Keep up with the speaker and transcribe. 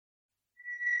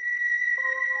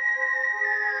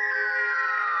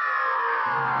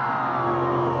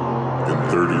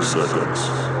30 seconds,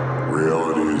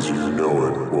 reality as you know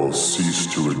it will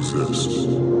cease to exist.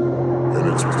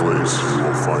 In its place, you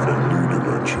will find a new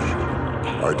dimension,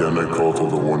 identical to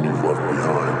the one you've left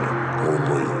behind,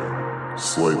 only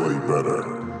slightly better.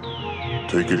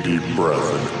 Take a deep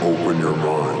breath and open your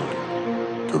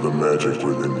mind to the magic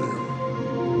within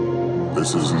you.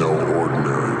 This is no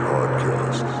ordinary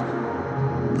podcast.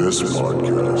 This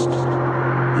podcast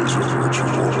is a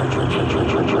ritual. 1, 2,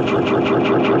 3.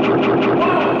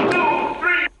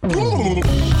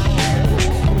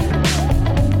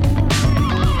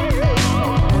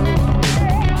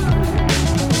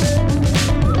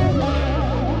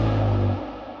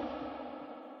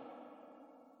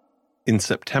 In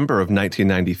September of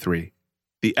 1993,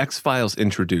 The X-Files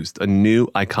introduced a new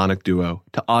iconic duo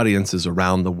to audiences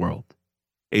around the world.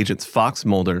 Agents Fox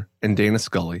Mulder and Dana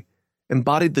Scully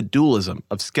embodied the dualism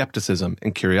of skepticism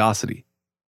and curiosity,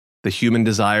 the human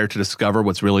desire to discover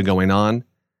what's really going on,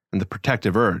 and the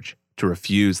protective urge to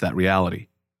refuse that reality.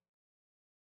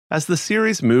 As the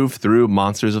series moved through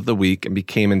Monsters of the Week and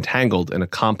became entangled in a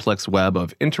complex web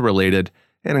of interrelated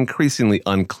and increasingly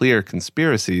unclear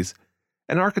conspiracies,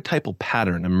 an archetypal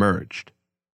pattern emerged.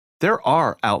 There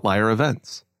are outlier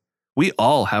events. We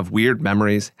all have weird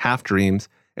memories, half-dreams,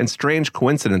 and strange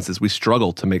coincidences we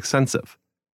struggle to make sense of.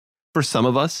 For some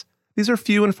of us, these are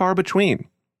few and far between,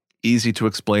 easy to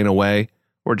explain away,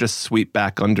 or just sweep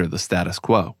back under the status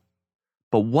quo.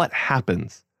 But what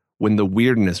happens when the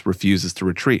weirdness refuses to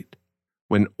retreat?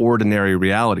 When ordinary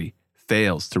reality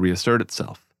fails to reassert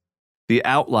itself? The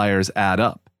outliers add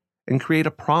up and create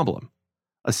a problem.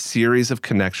 A series of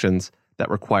connections that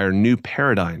require new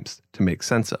paradigms to make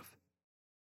sense of.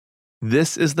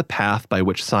 This is the path by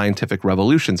which scientific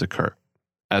revolutions occur,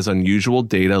 as unusual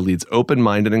data leads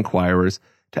open-minded inquirers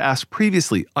to ask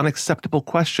previously unacceptable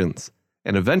questions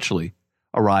and eventually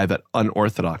arrive at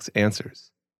unorthodox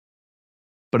answers.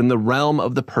 But in the realm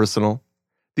of the personal,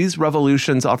 these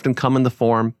revolutions often come in the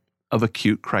form of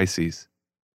acute crises.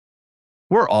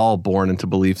 We're all born into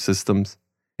belief systems,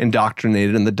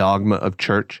 indoctrinated in the dogma of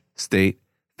church, state,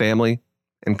 family,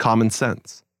 and common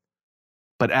sense.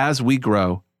 But as we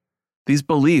grow, these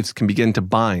beliefs can begin to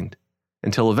bind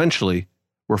until eventually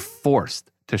we're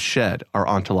forced to shed our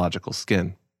ontological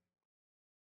skin.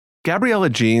 Gabriella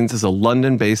Jeans is a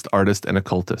London-based artist and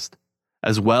occultist,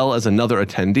 as well as another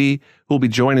attendee who will be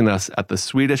joining us at the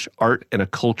Swedish Art and a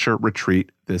Culture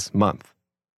Retreat this month.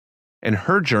 In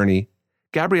her journey,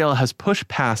 Gabriella has pushed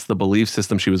past the belief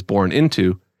system she was born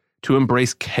into to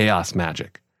embrace chaos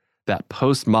magic, that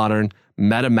postmodern,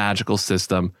 metamagical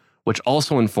system which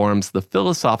also informs the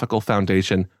philosophical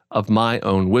foundation of my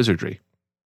own wizardry.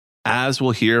 As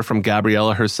we'll hear from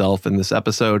Gabriella herself in this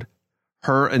episode,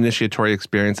 her initiatory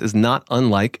experience is not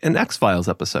unlike an X-Files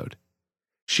episode.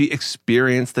 She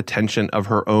experienced the tension of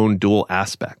her own dual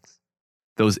aspects,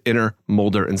 those inner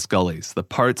Mulder and Scullys, the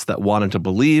parts that wanted to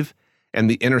believe and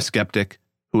the inner skeptic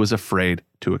who was afraid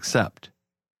to accept.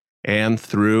 And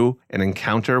through an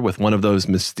encounter with one of those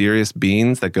mysterious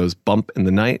beings that goes bump in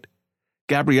the night,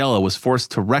 Gabriella was forced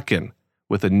to reckon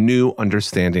with a new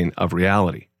understanding of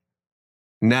reality.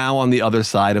 Now on the other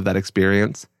side of that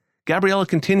experience, Gabriella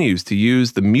continues to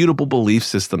use the mutable belief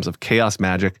systems of chaos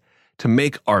magic to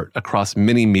make art across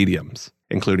many mediums,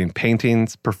 including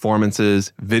paintings,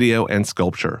 performances, video, and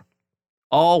sculpture,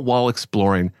 all while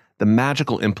exploring the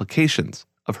magical implications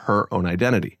of her own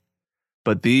identity.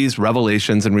 But these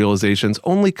revelations and realizations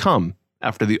only come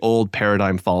after the old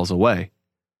paradigm falls away.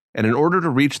 And in order to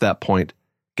reach that point,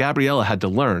 Gabriella had to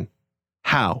learn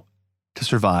how to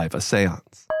survive a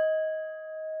seance.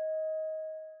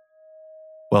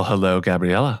 Well, hello,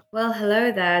 Gabriella. Well,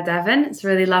 hello there, Devin. It's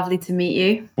really lovely to meet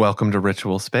you. Welcome to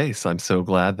Ritual Space. I'm so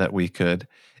glad that we could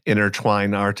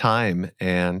intertwine our time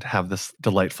and have this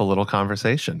delightful little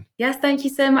conversation. Yes, thank you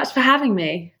so much for having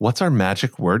me. What's our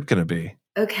magic word going to be?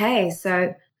 Okay,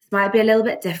 so this might be a little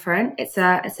bit different. It's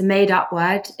a made-up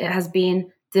word. It has been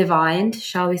divined,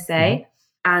 shall we say.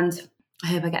 And I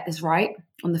hope I get this right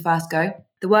on the first go.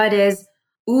 The word is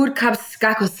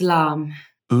Ood-kab-skakoslam.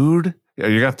 Ood?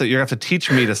 You're gonna have to teach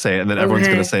me to say it, and then everyone's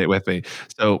going to say it with me.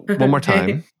 So one more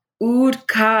time.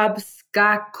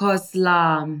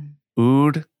 Ood-kab-skakoslam.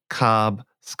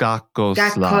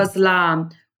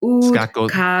 Ood-kab-skakoslam.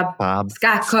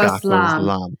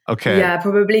 Ood-kab-skakoslam. Okay. Yeah,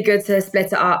 probably good to split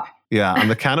it up. Yeah, on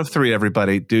the count of 3,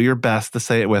 everybody, do your best to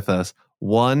say it with us.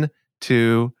 1,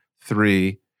 2,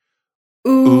 3.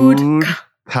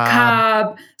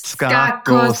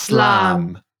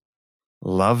 Ood-kab-skakoslam.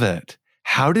 Love it.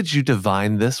 How did you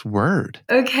divine this word?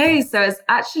 Okay, so it's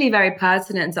actually very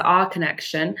pertinent to our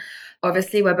connection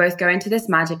obviously we're both going to this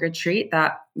magic retreat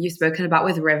that you've spoken about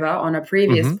with River on a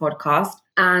previous podcast.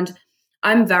 And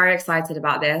I'm very excited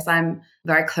about this. I'm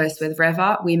very close with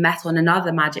River. We met on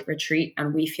another magic retreat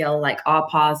and we feel like our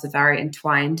paths are very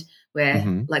entwined.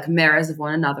 We're like mirrors of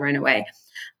one another in a way.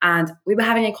 And we were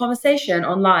having a conversation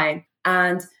online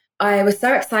and I was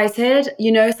so excited.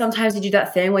 You know, sometimes you do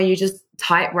that thing where you just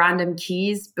type random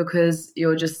keys because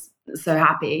you're just so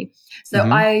happy. So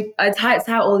I typed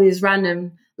out all these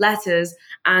random letters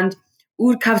and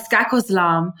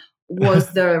Urkavskakoslam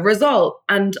was the result.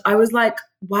 And I was like,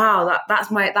 wow, that's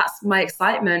my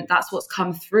excitement. That's what's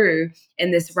come through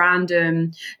in this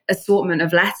random assortment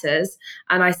of letters.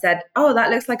 And I said, oh,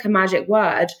 that looks like a magic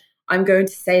word. I'm going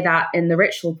to say that in the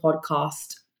ritual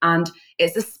podcast. And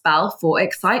it's a spell for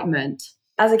excitement.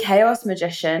 As a chaos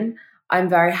magician, I'm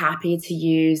very happy to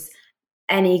use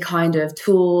any kind of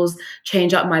tools,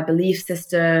 change up my belief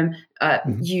system,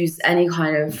 use any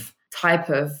kind of type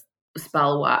of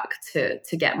spell work to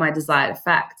get my desired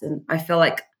effect. And I feel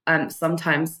like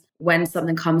sometimes when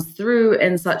something comes through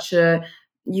in such a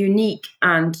unique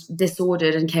and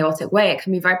disordered and chaotic way, it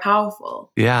can be very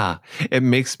powerful. Yeah. It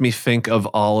makes me think of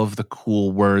all of the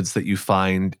cool words that you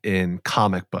find in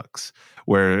comic books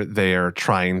where they are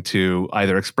trying to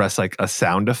either express like a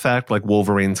sound effect, like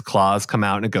Wolverine's claws come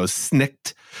out and it goes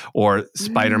snicked, or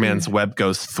Spider-Man's web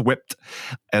goes thwipped.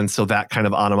 And so that kind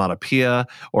of onomatopoeia,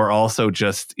 or also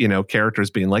just, you know, characters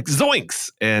being like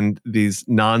zoinks and these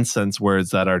nonsense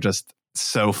words that are just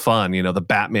so fun. You know, the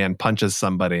Batman punches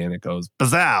somebody and it goes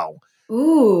bazow.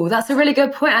 Ooh, that's a really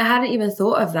good point. I hadn't even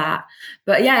thought of that.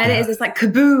 But yeah, it is. It's like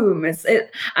kaboom.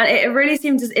 And it really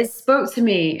seemed it spoke to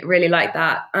me really like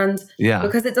that. And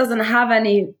because it doesn't have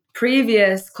any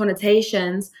previous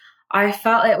connotations, I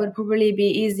felt it would probably be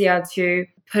easier to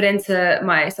put into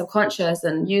my subconscious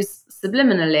and use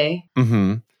subliminally.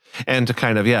 And to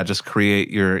kind of, just create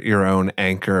your own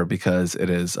anchor, because it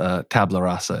is tabula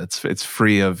rasa. It's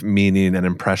free of meaning and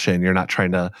impression. You're not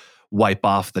trying to wipe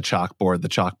off the chalkboard. The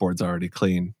chalkboard's already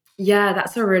clean. Yeah,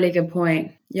 that's a really good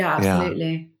point. Yeah,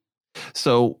 absolutely.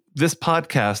 So this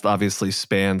podcast obviously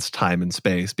spans time and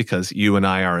space because you and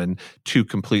I are in two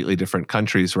completely different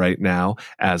countries right now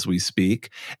as we speak.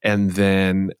 And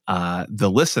then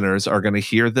the listeners are going to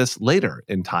hear this later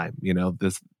in time. You know,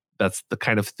 that's the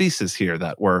kind of thesis here,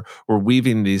 that we're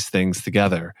weaving these things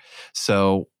together.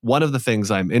 So one of the things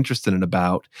I'm interested in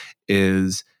about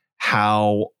is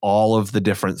how all of the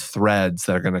different threads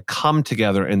that are going to come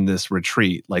together in this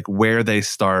retreat, like where they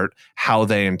start, how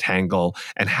they entangle,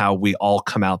 and how we all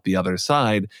come out the other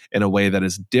side in a way that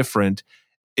is different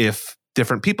if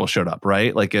different people showed up,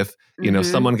 right? Like if, you know,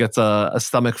 someone gets a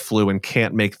stomach flu and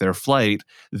can't make their flight,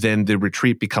 then the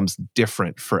retreat becomes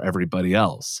different for everybody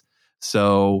else.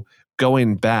 So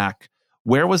going back,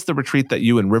 where was the retreat that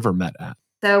you and River met at?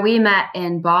 So we met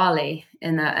in Bali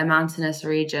in a mountainous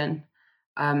region.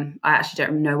 I actually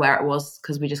don't know where it was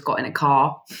because we just got in a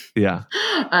car. Yeah.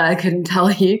 I couldn't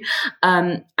tell you.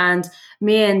 And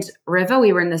me and River,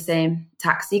 we were in the same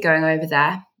taxi going over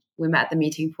there. We met at the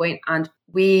meeting point and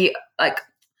we I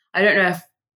don't know if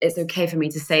it's okay for me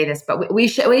to say this, but we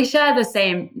share the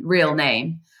same real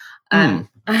name.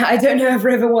 I don't know if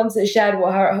River wants it shared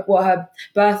what her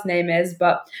birth name is,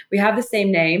 but we have the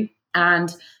same name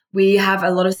and we have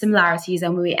a lot of similarities,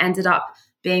 and we ended up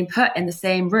being put in the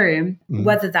same room,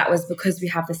 whether that was because we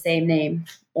have the same name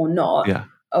or not,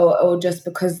 or just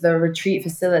because the retreat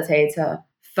facilitator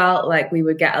felt like we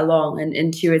would get along and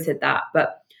intuited that.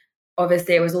 But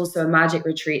obviously it was also a magic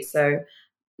retreat, so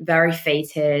very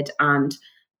fated, and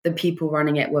the people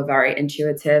running it were very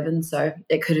intuitive, and so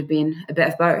it could have been a bit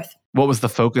of both. What was the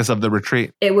focus of the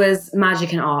retreat? It was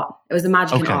magic and art. It was a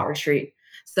magic and art retreat.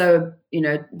 So, you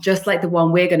know, just like the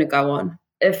one we're going to go on,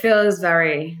 it feels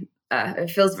very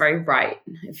right.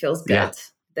 It feels good. Yeah.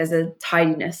 There's a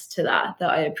tidiness to that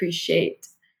I appreciate.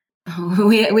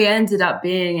 We ended up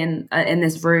being in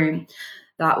this room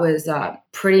that was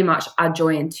pretty much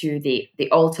adjoined to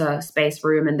the altar space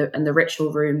room and the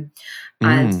ritual room.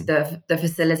 And the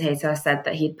facilitator said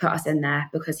that he'd put us in there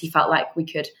because he felt like we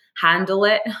could handle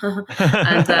it.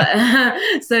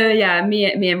 And so yeah, me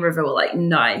and River were like,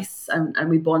 nice. And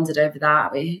we bonded over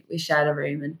that. We shared a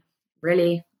room and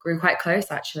really grew quite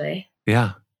close, actually.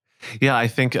 Yeah. I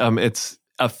think it's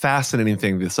a fascinating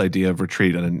thing, this idea of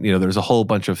retreat. And, you know, there's a whole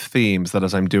bunch of themes that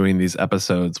as I'm doing these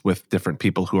episodes with different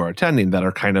people who are attending that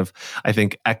are kind of, I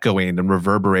think, echoing and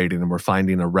reverberating, and we're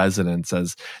finding a resonance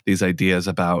as these ideas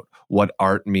about what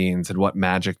art means and what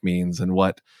magic means and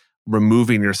what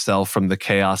removing yourself from the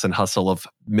chaos and hustle of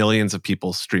millions of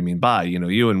people streaming by.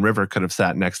 You and River could have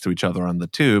sat next to each other on the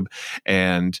tube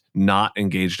and not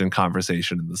engaged in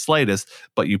conversation in the slightest,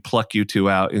 but you pluck you two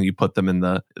out and you put them in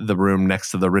the room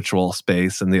next to the ritual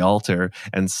space and the altar,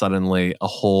 and suddenly a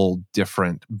whole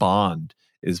different bond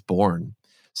is born.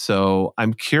 So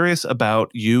I'm curious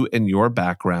about you and your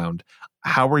background.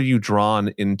 How were you drawn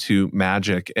into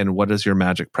magic, and what does your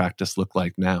magic practice look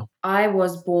like now? I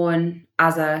was born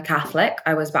as a Catholic.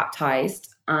 I was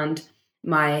baptized, and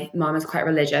my mom is quite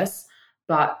religious.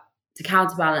 But to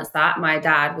counterbalance that, my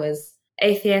dad was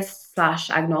atheist /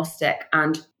 agnostic,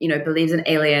 and believes in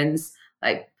aliens,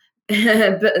 like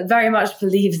but very much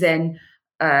believes in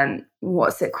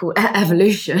what's it called,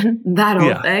 evolution, that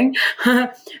whole thing.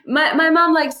 My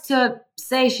mom likes to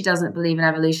say she doesn't believe in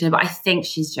evolution, but I think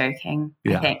she's joking.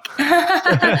 I think.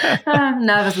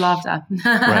 Nervous laughter.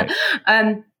 Right.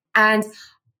 And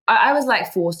I was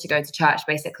like forced to go to church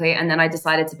basically, and then I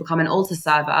decided to become an altar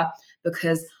server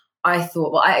because I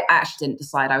thought, well, I actually didn't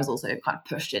decide. I was also kind of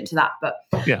pushed into that, but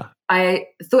I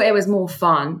thought it was more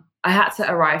fun. I had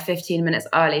to arrive 15 minutes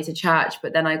early to church,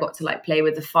 but then I got to like play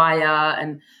with the fire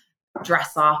and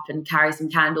dress up and carry some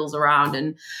candles around.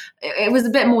 And it was a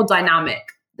bit more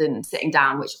dynamic than sitting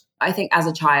down, which I think as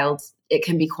a child, it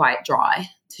can be quite dry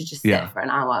to just sit for an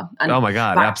hour. And oh my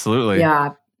God, absolutely.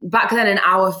 Yeah. Back then, an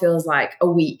hour feels like a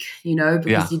week,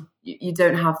 because you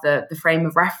don't have the frame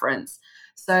of reference.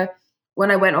 So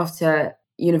when I went off to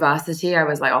university, I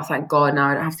was like, oh, thank God, now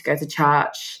I don't have to go to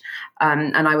church.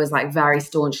 And I was like very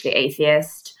staunchly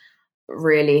atheist,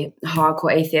 really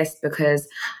hardcore atheist, because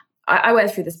I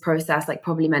went through this process, like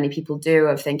probably many people do,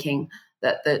 of thinking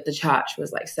that the church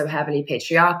was like so heavily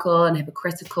patriarchal and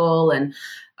hypocritical. And,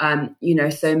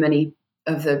 so many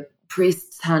of the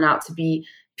priests turn out to be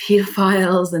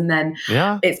pedophiles, and then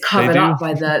it's covered up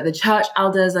by the church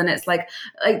elders. And it's like,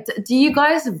 do you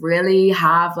guys really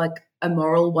have like a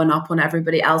moral one up on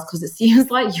everybody else? Because it seems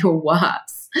like you're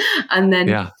worse. And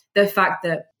then the fact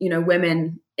that,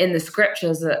 women in the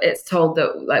scriptures, it's told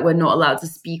that like we're not allowed to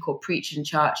speak or preach in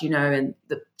church, in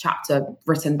the chapter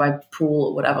written by Paul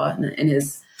or whatever in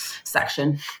his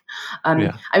section.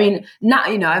 I mean, now,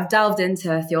 I've delved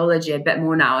into theology a bit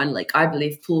more now, and like I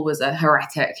believe Paul was a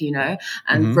heretic,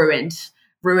 and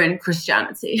ruined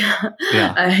Christianity.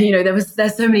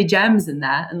 There's so many gems in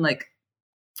there, and like,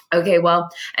 okay, well,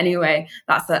 anyway,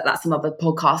 that's another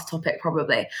podcast topic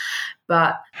probably.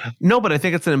 But I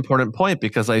think it's an important point,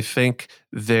 because I think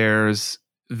there's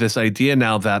this idea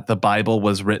now that the Bible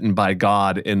was written by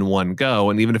God in one go.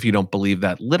 And even if you don't believe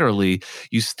that literally,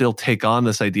 you still take on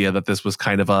this idea that this was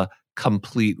kind of a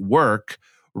complete work,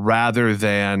 rather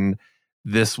than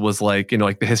this was like,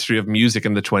 like the history of music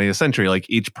in the 20th century. Like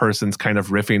each person's kind of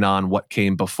riffing on what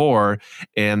came before.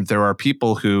 And there are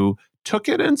people who took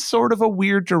it in sort of a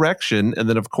weird direction. And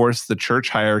then, of course, the church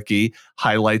hierarchy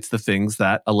highlights the things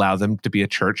that allow them to be a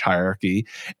church hierarchy.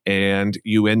 And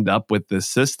you end up with this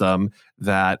system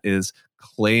that is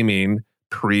claiming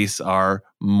priests are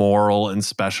moral and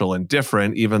special and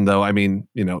different, even though, I mean,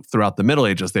 throughout the Middle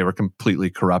Ages, they were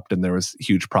completely corrupt, and there was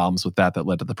huge problems with that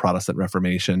led to the Protestant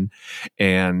Reformation.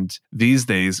 And these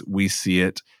days we see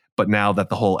it. But now that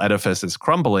the whole edifice is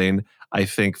crumbling, I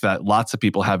think that lots of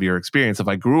people have your experience. If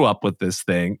I grew up with this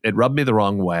thing, it rubbed me the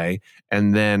wrong way.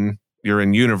 And then you're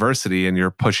in university and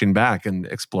you're pushing back and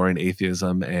exploring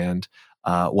atheism, and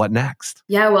what next?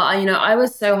 Yeah, well, I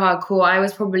was so hardcore. I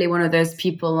was probably one of those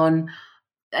people on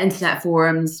internet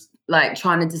forums, like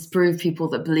trying to disprove people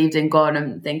that believed in God,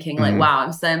 and thinking like, wow,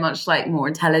 I'm so much like more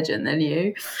intelligent than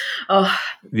you. Oh,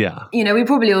 yeah. We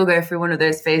probably all go through one of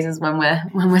those phases when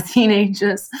we're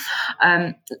teenagers.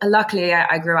 Luckily,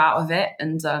 I grew out of it,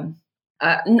 and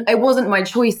it wasn't my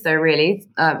choice though, really.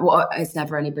 Well, it's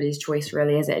never anybody's choice,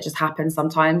 really, is it? It just happens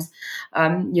sometimes.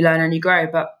 You learn and you grow.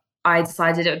 But I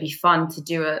decided it would be fun to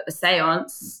do a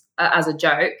seance as a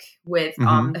joke with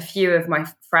a few of my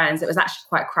friends. It was actually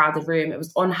quite a crowded room. It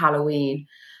was on Halloween,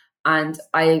 and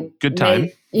good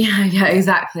time. Yeah,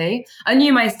 exactly. I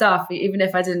knew my stuff, even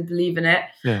if I didn't believe in it.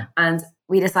 Yeah. And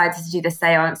we decided to do the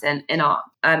seance in our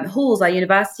halls, our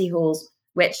university halls,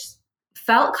 which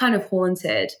felt kind of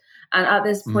haunted. And at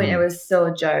this point, it was still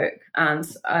a joke. And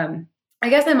I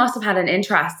guess I must have had an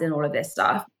interest in all of this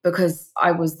stuff because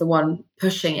I was the one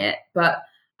pushing it. But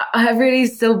I really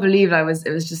still believed it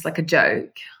was just like a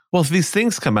joke. Well, if these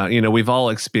things come out, we've all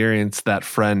experienced that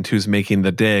friend who's making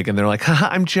the dig and they're like, haha,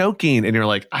 I'm joking. And you're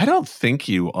like, I don't think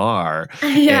you are.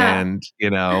 Yeah. And,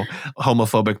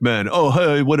 homophobic men, oh,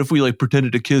 hey, what if we like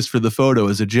pretended to kiss for the photo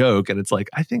as a joke? And it's like,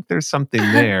 I think there's something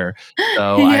there.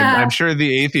 So Yeah. I'm sure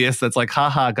the atheist that's like,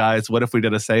 haha, guys, what if we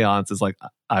did a seance is like,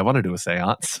 I want to do a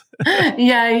seance.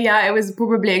 Yeah, it was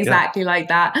probably exactly like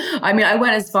that. I mean, I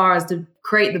went as far as to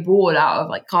create the board out of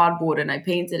like cardboard and I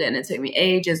painted it and it took me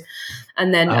ages.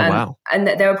 And then, wow. and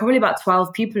there were probably about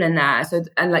 12 people in there. So,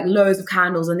 and like loads of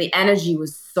candles and the energy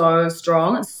was so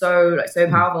strong and so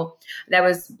powerful. There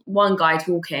was one guy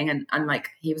talking and like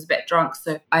he was a bit drunk.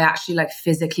 So I actually like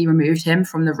physically removed him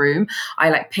from the room. I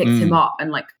like picked him up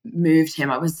and like moved him.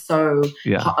 I was so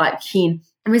like keen.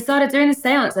 And we started doing the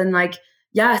seance and like,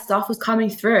 stuff was coming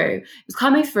through. It was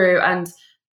coming through and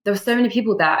there were so many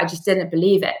people there. I just didn't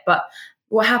believe it. But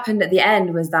what happened at the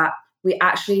end was that we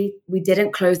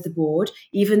didn't close the board,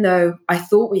 even though I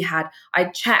thought we had. I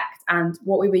checked and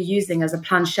what we were using as a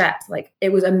planchette, like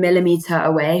it was a millimeter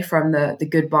away from the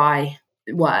goodbye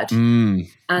word. And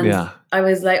I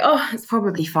was like, oh, it's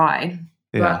probably fine.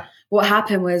 But what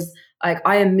happened was like,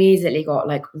 I immediately got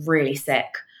like really sick.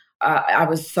 I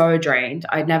was so drained.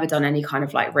 I'd never done any kind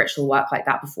of like ritual work like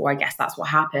that before. I guess that's what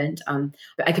happened.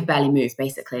 But I could barely move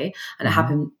basically. And it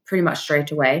happened pretty much straight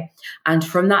away. And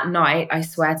from that night, I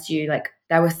swear to you, like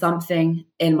there was something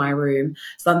in my room,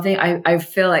 something, I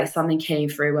feel like something came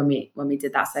through when we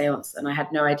did that seance and I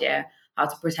had no idea how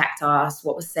to protect us,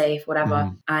 what was safe,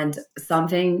 whatever. And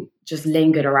something just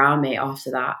lingered around me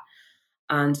after that.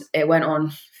 And it went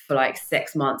on for like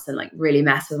 6 months and like really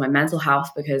messed with my mental health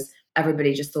because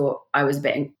everybody just thought I was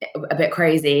a bit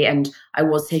crazy and I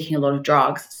was taking a lot of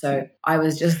drugs. So I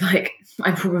was just like,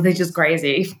 I'm probably just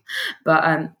crazy. But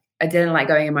I didn't like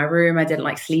going in my room. I didn't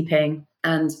like sleeping.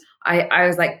 And I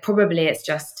was like, probably it's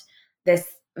just this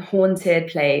haunted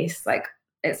place. Like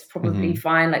it's probably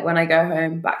fine. Like when I go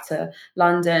home back to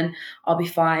London, I'll be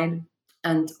fine.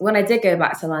 And when I did go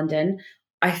back to London,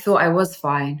 I thought I was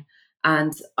fine.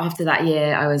 And after that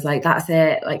year, I was like, that's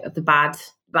it. Like the bad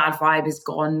vibe is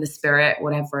gone. The spirit,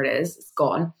 whatever it is, it's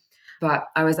gone. But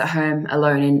I was at home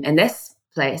alone in this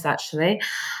place, actually.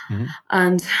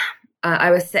 And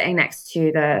I was sitting next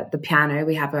to the piano.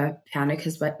 We have a piano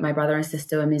because my brother and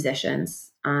sister are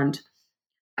musicians. And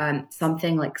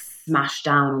something like smashed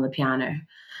down on the piano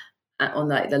on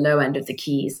like the low end of the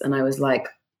keys. And I was like,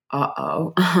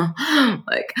 uh-oh.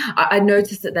 Like I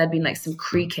noticed that there'd been like some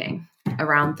creaking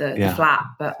around the flat,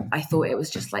 but I thought it was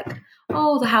just like,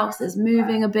 oh, the house is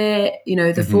moving a bit,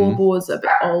 the floorboards are a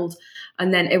bit old.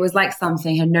 And then it was like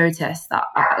something had noticed that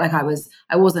like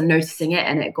I wasn't noticing it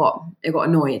and it got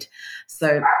annoyed.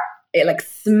 So it like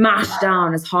smashed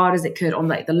down as hard as it could on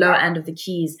like the lower end of the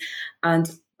keys. And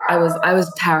I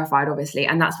was terrified, obviously.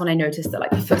 And that's when I noticed that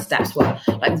like the footsteps were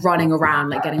like running around,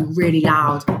 like getting really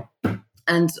loud.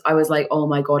 And I was like, oh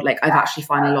my God, like I've actually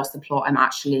finally lost the plot.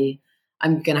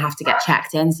 I'm going to have to get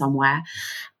checked in somewhere.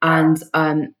 And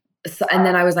and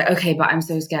then I was like, okay, but I'm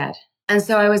so scared. And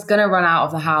so I was going to run out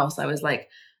of the house. I was like,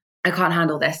 I can't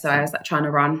handle this. So I was like trying to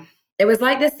run. It was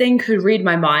like this thing could read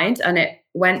my mind and it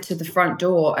went to the front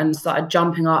door and started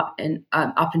jumping up and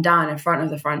down in front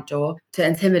of the front door to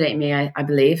intimidate me, I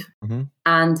believe.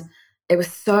 And it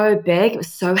was so big. It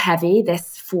was so heavy.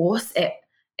 This force,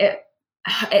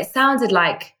 it sounded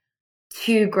like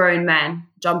two grown men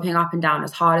jumping up and down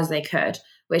as hard as they could,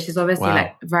 which is obviously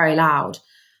like very loud.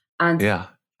 And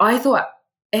I thought,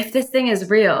 if this thing is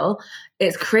real,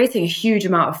 it's creating a huge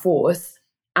amount of force.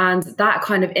 And that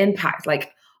kind of impact,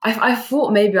 like I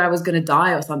thought maybe I was going to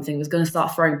die or something, was going to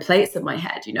start throwing plates at my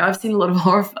head. I've seen a lot of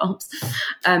horror films.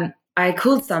 I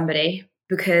called somebody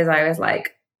because I was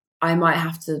like, I might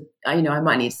have to, I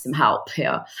might need some help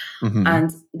here.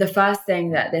 And the first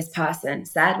thing that this person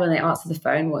said when they answered the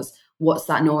phone was, what's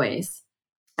that noise?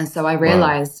 And so I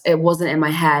realized it wasn't in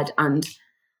my head and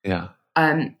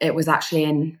it was actually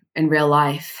in real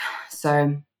life.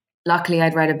 So luckily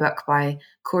I'd read a book by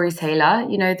Corey Taylor,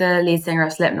 the lead singer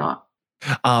of Slipknot.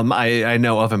 I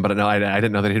know of him, but no, I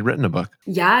didn't know that he'd written a book.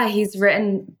 Yeah, he's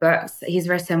written books. He's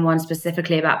written one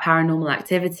specifically about paranormal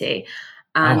activity.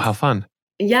 And how fun.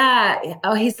 Yeah.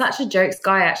 Oh, he's such a jokes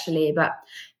guy, actually, but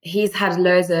he's had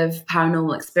loads of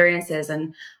paranormal experiences.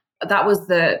 And that was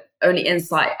the only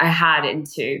insight I had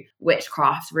into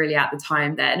witchcraft really at the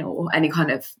time then, or any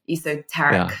kind of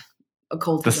esoteric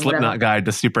occultism. The Slipknot guide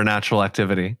to supernatural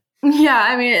activity. Yeah,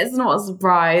 I mean, it's not a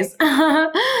surprise.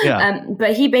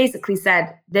 But he basically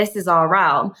said, this is our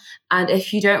realm. And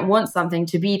if you don't want something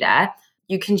to be there,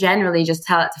 you can generally just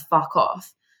tell it to fuck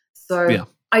off. So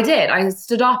I did. I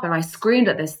stood up and I screamed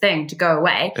at this thing to go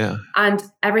away. Yeah. And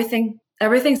everything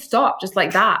stopped just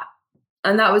like that.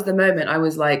 And that was the moment I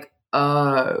was like,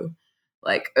 oh,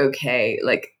 like, okay,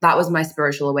 like that was my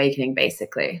spiritual awakening,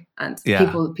 basically. And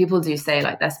people do say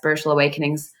like their spiritual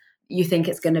awakenings, you think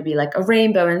it's going to be like a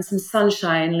rainbow and some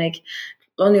sunshine, like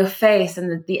on your face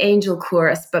and the angel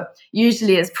chorus, but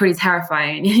usually it's pretty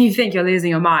terrifying. You think you're losing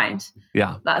your mind.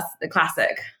 Yeah. That's the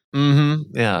classic.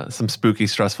 Mm-hmm. Yeah. Some spooky,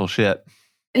 stressful shit.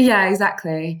 Yeah,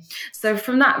 exactly. So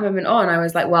from that moment on, I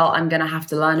was like, well, I'm going to have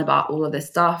to learn about all of this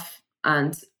stuff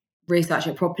and research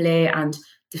it properly and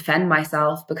defend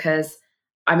myself, because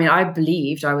I mean, I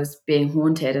believed I was being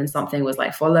haunted and something was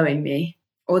like following me.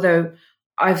 Although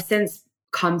I've since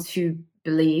come to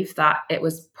believe that it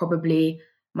was probably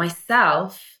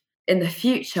myself in the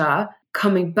future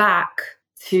coming back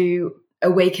to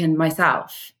awaken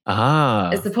myself.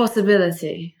 It's a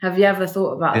possibility. Have you ever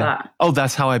thought about that? Oh,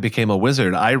 that's how I became a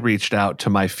wizard. I reached out to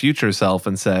my future self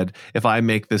and said, if I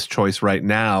make this choice right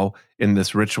now in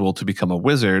this ritual to become a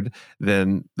wizard,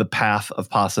 then the path of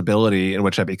possibility in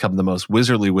which I become the most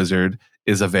wizardly wizard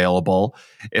is available.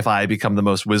 If I become the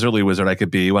most wizardly wizard I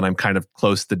could be when I'm kind of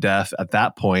close to death at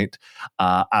that point,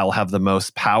 I'll have the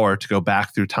most power to go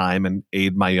back through time and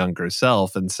aid my younger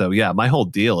self. And so, yeah, my whole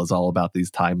deal is all about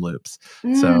these time loops.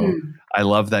 So I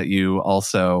love that you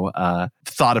also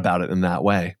thought about it in that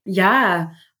way. Yeah.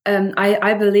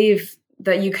 I believe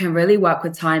that you can really work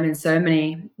with time in so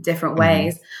many different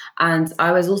ways. And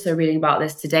I was also reading about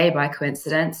this today by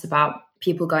coincidence, about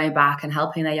people going back and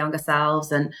helping their younger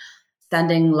selves and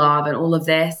sending love and all of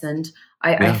this. And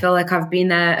I feel like I've been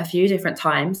there a few different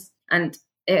times. And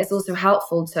it's also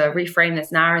helpful to reframe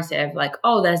this narrative like,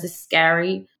 oh, there's this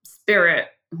scary spirit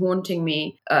haunting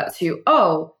me, to,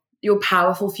 oh, your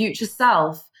powerful future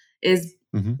self is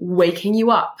waking you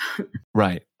up.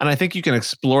 Right. And I think you can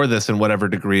explore this in whatever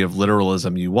degree of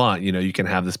literalism you want. You know, you can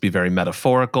have this be very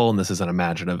metaphorical and this is an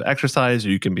imaginative exercise, or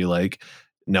you can be like,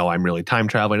 no, I'm really time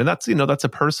traveling. And that's, that's a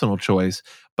personal choice.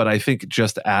 But I think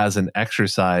just as an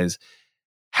exercise,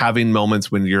 having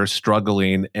moments when you're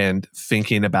struggling and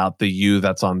thinking about the you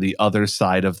that's on the other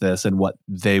side of this and what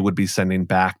they would be sending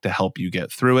back to help you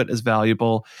get through it is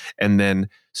valuable. And then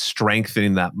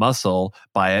strengthening that muscle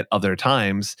by at other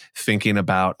times thinking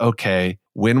about, okay,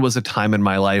 when was a time in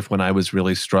my life when I was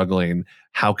really struggling?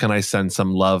 How can I send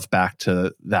some love back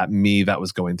to that me that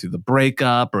was going through the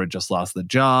breakup or just lost the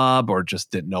job or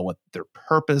just didn't know what their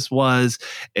purpose was,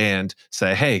 and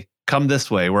say, hey, come this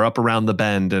way. We're up around the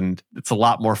bend and it's a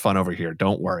lot more fun over here.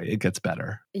 Don't worry, it gets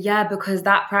better. Yeah, because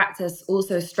that practice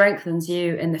also strengthens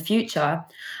you in the future.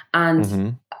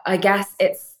 And I guess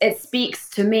it speaks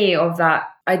to me of that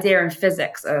idea in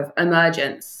physics of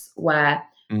emergence, where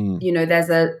there's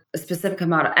a specific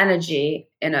amount of energy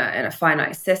in a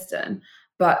finite system,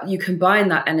 but you combine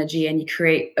that energy and you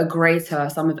create a greater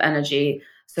sum of energy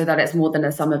so that it's more than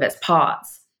the sum of its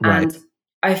parts. Right. And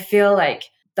I feel like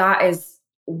that is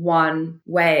one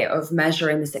way of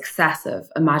measuring the success of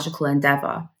a magical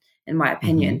endeavor, in my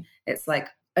opinion. It's like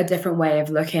a different way of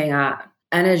looking at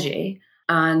energy.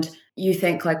 And you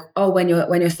think like, oh, when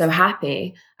you're so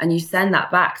happy, and you send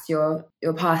that back to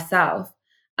your past self,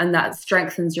 and that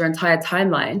strengthens your entire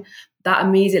timeline, that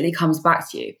immediately comes back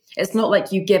to you. It's not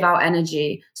like you give out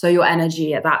energy, so your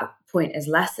energy at that point is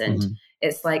lessened.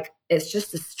 It's like, it's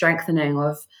just a strengthening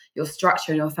of your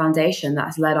structure and your foundation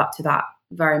that's led up to that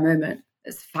very moment.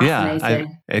 It's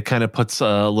fascinating. Yeah, it kind of puts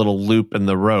a little loop in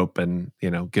the rope and,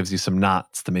 gives you some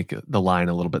knots to make the line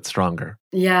a little bit stronger.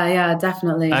 Yeah,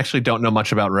 definitely. I actually don't know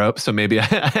much about rope, so maybe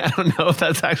I don't know if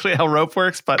that's actually how rope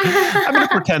works, but I'm going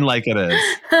to pretend like it is.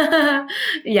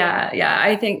 Yeah,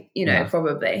 I think,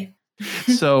 probably.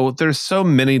 So there's so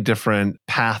many different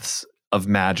paths of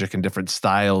magic and different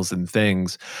styles and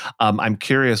things. I'm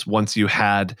curious, once you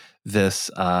had this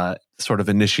sort of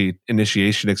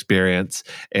initiation experience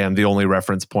and the only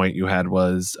reference point you had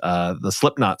was the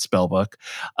Slipknot spellbook,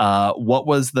 what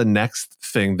was the next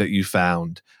thing that you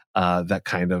found that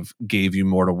kind of gave you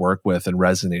more to work with and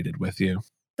resonated with you?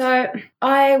 So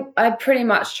I pretty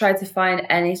much tried to find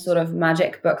any sort of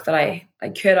magic book that I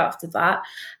could after that.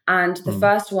 And the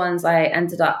first ones I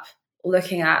ended up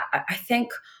looking at, I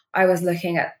think I was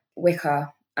looking at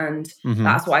Wicca, and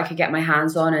that's what I could get my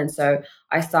hands on. And so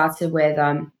I started with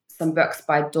some books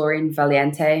by Doreen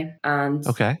Valiente, and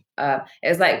it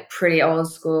was like pretty old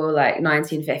school, like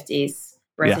 1950s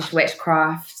British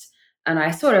witchcraft. And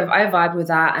I vibed with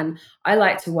that. And I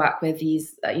like to work with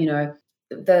these,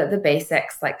 the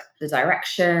basics, like the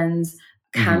directions,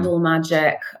 candle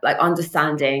magic, like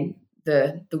understanding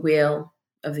the wheel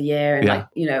of the year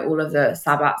and all of the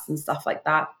sabbats and stuff like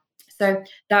that. So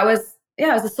that was yeah,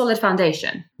 it was a solid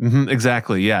foundation.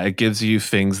 Exactly. Yeah. It gives you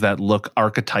things that look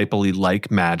archetypally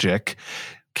like magic,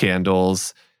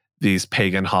 candles, these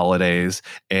pagan holidays,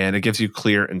 and it gives you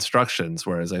clear instructions.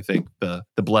 Whereas I think the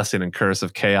blessing and curse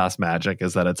of chaos magic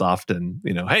is that it's often,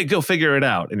 hey, go figure it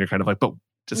out. And you're kind of like, but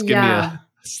just give me a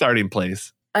starting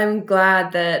place. I'm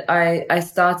glad that I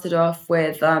started off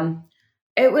with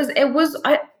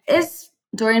is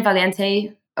Dorian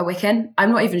Valiente a Wiccan?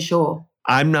 I'm not even sure.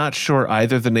 I'm not sure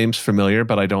either. The name's familiar,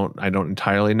 but I don't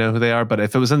entirely know who they are. But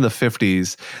if it was in the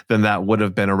 50s, then that would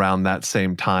have been around that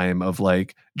same time of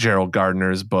like Gerald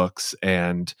Gardner's books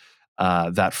and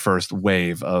that first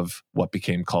wave of what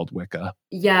became called Wicca.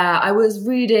 Yeah, I was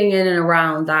reading in and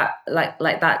around that like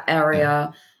that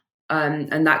area.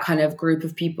 And that kind of group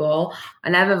of people. I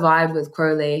never vibed with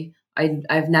Crowley.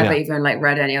 I've never even like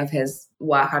read any of his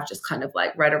work. I've just kind of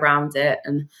like read around it,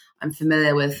 and I'm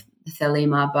familiar with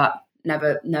Thelema, but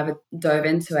never dove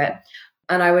into it.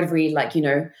 And I would read like,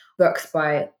 books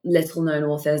by little known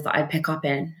authors that I'd pick up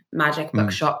in magic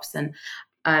bookshops. And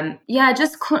I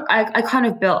kind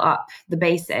of built up the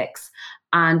basics.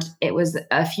 And it was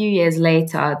a few years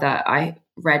later that I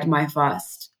read my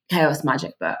first Chaos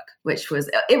Magic book, which was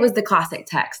the classic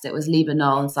text. It was Liber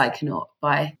Null and Psychonaut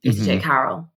by Peter J.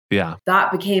 Carroll. Yeah.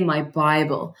 That became my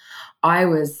Bible. I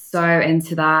was so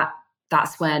into that.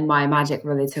 That's when my magic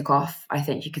really took off, I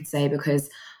think you could say, because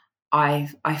I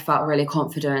felt really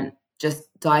confident just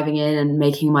diving in and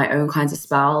making my own kinds of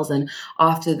spells. And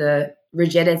after the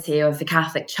rigidity of the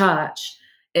Catholic Church,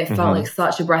 it felt like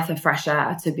such a breath of fresh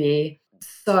air to be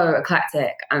so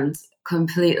eclectic and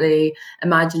completely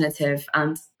imaginative.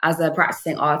 And as a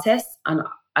practicing artist, and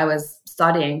I was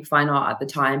studying fine art at the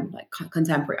time, like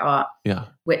contemporary art,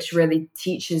 which really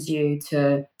teaches you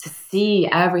to see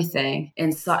everything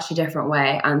in such a different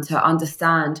way and to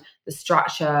understand the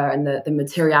structure and the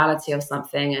materiality of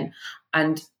something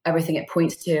and everything it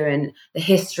points to and the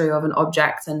history of an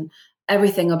object and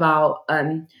everything about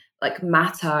like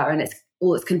matter and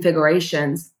all its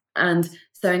configurations. And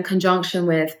so in conjunction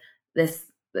with this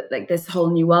whole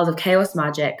new world of chaos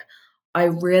magic, I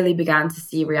really began to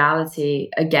see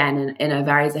reality again in a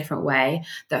very different way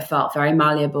that felt very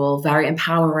malleable, very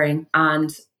empowering.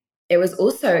 And it was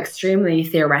also extremely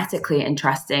theoretically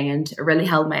interesting, and it really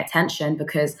held my attention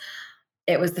because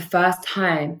it was the first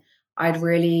time I'd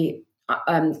really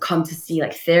come to see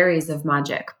like theories of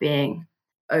magic being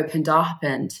opened up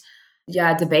and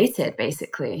debated,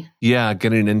 basically. Yeah,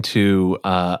 getting into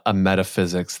a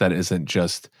metaphysics that isn't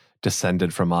just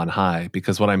descended from on high.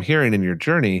 Because what I'm hearing in your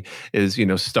journey is,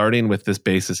 starting with this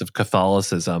basis of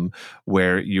Catholicism,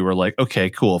 where you were like,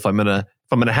 okay, cool. If I'm gonna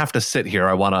have to sit here,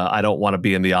 I don't want to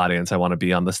be in the audience. I want to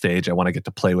be on the stage. I want to get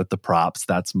to play with the props.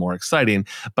 That's more exciting.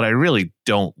 But I really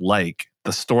don't like the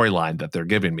storyline that they're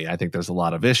giving me. I think there's a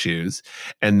lot of issues.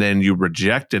 And then you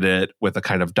rejected it with a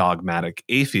kind of dogmatic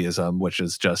atheism, which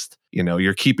is just,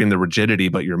 you're keeping the rigidity,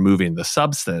 but you're moving the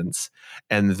substance.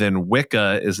 And then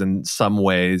Wicca is in some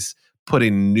ways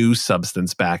putting new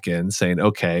substance back in, saying,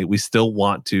 okay, we still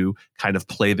want to kind of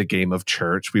play the game of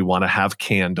church. We want to have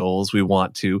candles. We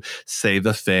want to say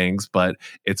the things, but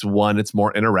it's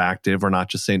more interactive. We're not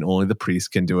just saying only the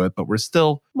priest can do it, but we're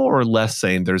still more or less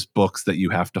saying there's books that you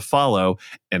have to follow.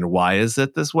 And why is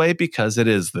it this way? Because it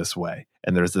is this way.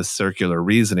 And there's this circular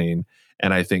reasoning.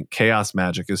 And I think chaos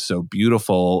magic is so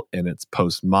beautiful in its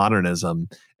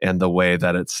postmodernism and the way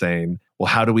that it's saying, well,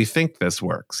 how do we think this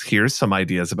works? Here's some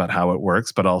ideas about how it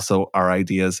works, but also our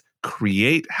ideas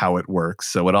create how it works.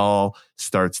 So it all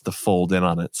starts to fold in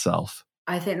on itself.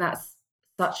 I think that's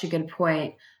such a good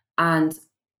point. And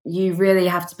you really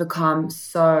have to become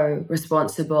so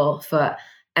responsible for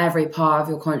every part of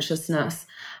your consciousness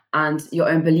and your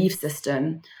own belief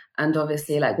system. And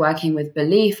obviously, like working with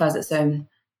belief as its own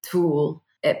tool,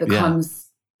 it becomes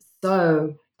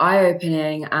so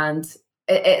eye-opening, and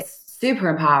it's super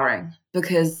empowering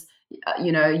because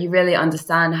you really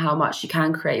understand how much you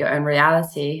can create your own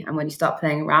reality. And when you start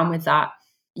playing around with that,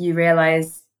 you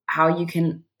realize how you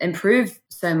can improve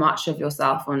so much of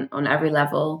yourself on every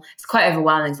level. It's quite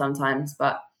overwhelming sometimes,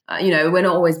 but we're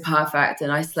not always perfect,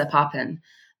 and I slip up, and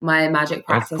my magic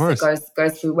practice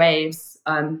goes through waves.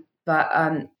 I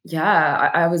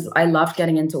loved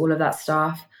getting into all of that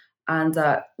stuff. And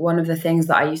one of the things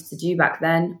that I used to do back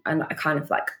then, and I've kind of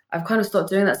stopped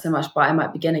doing that so much, but I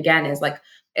might begin again, is like,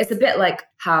 it's a bit like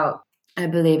how I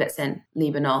believe it's in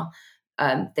Liber Null.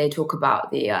 They talk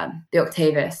about the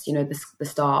Octavius, the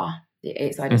star, the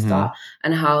 8-sided star,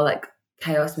 and how like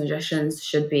chaos magicians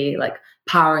should be like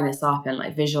powering this up and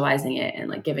like visualizing it and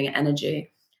like giving it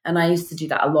energy. And I used to do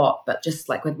that a lot, but just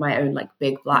like with my own like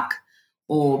big black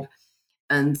orb.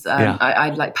 and Yeah.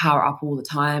 I'd like power up all the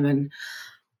time, and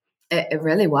it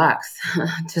really works.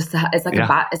 Just it's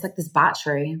like it's like this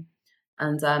battery,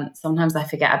 and sometimes I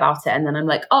forget about it, and then I'm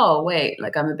like, oh wait,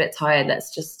 like I'm a bit tired.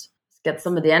 Let's just get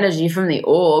some of the energy from the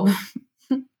orb.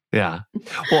 Yeah.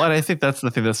 Well, and I think that's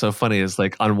the thing that's so funny is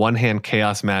like on one hand,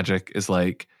 chaos magic is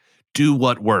like, do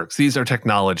what works. These are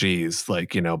technologies,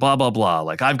 like, blah, blah, blah.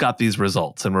 Like I've got these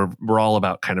results, and we're all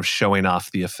about kind of showing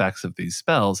off the effects of these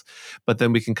spells. But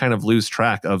then we can kind of lose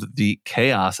track of the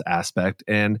chaos aspect.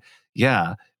 And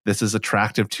yeah, this is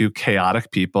attractive to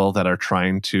chaotic people that are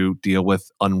trying to deal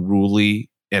with unruly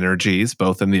energies,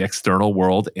 both in the external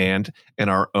world and in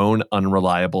our own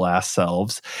unreliable ass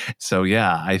selves. So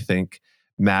yeah, I think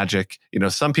magic,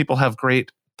 some people have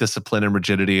great discipline and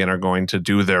rigidity and are going to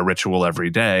do their ritual every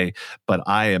day, but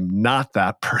I am not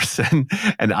that person.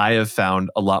 And I have found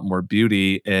a lot more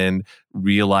beauty in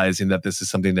realizing that this is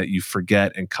something that you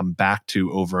forget and come back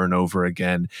to over and over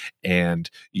again. And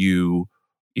you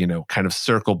kind of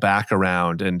circle back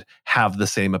around and have the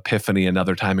same epiphany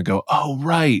another time and go, oh,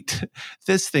 right,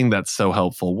 this thing that's so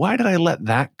helpful. Why did I let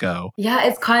that go? Yeah,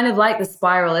 it's kind of like the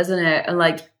spiral, isn't it? And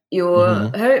like, you're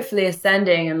hopefully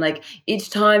ascending, and like each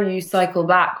time you cycle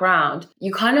back round,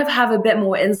 you kind of have a bit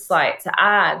more insight to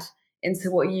add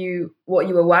into what you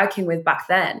were working with back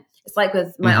then. It's like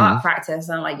with my art practice,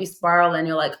 and like you spiral and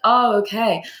you're like, oh,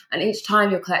 okay. And each time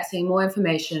you're collecting more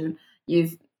information,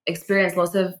 you've experienced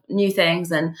lots of new things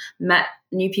and met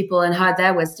new people and heard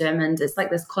their wisdom, and it's like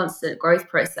this constant growth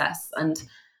process. And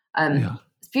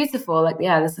it's beautiful. Like,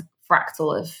 yeah, there's a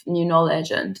fractal of new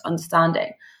knowledge and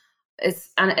understanding.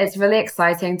 It's really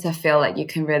exciting to feel like you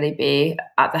can really be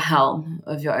at the helm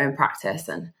of your own practice,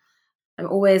 and I'm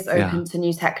always open to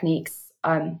new techniques.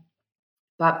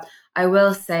 But I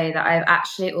will say that I've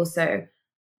actually also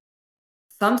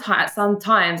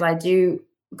sometimes I do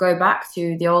go back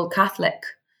to the old Catholic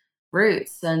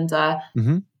roots, and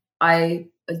I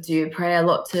do pray a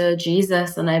lot to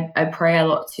Jesus, and I pray a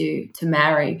lot to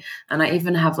Mary, and I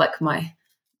even have like my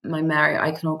Mary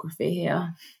iconography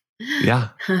here. Yeah.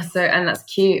 So, and that's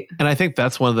cute. And I think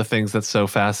that's one of the things that's so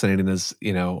fascinating is,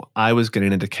 I was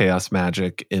getting into chaos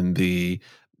magic in the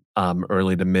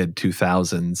early to mid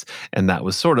 2000s. And that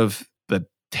was sort of the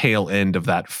tail end of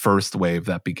that first wave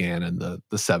that began in the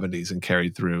 70s and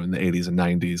carried through in the 80s and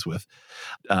 90s with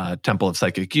Temple of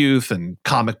Psychic Youth and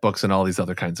comic books and all these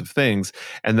other kinds of things.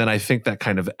 And then I think that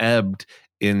kind of ebbed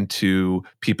into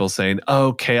people saying,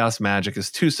 oh, chaos magic is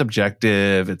too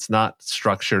subjective, it's not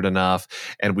structured enough,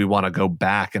 and we want to go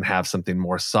back and have something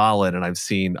more solid. And I've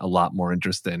seen a lot more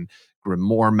interest in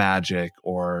grimoire magic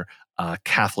or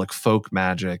Catholic folk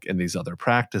magic and these other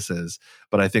practices.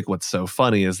 But I think what's so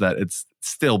funny is that it's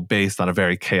still based on a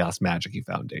very chaos magic-y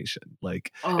foundation.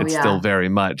 Like still very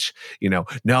much,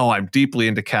 no, I'm deeply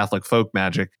into Catholic folk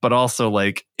magic, but also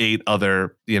like 8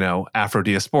 other,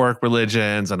 Afro-diasporic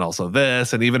religions and also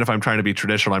this. And even if I'm trying to be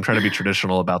traditional, I'm trying to be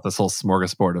traditional about this whole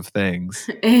smorgasbord of things.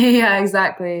 Yeah,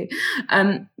 exactly.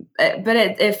 But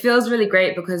it feels really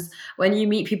great because when you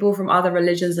meet people from other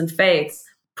religions and faiths,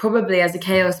 probably as a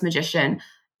chaos magician,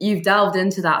 you've delved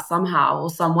into that somehow or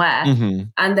somewhere.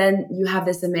 And then you have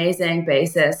this amazing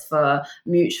basis for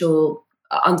mutual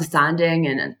understanding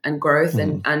and growth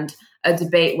and a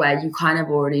debate where you kind of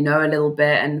already know a little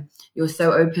bit and you're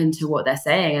so open to what they're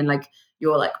saying and like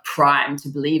you're like primed to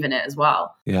believe in it as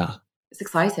well. Yeah. It's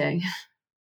exciting.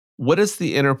 What is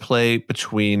the interplay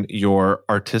between your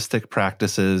artistic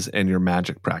practices and your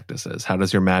magic practices? How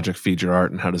does your magic feed your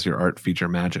art and how does your art feed your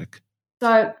magic?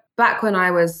 So back when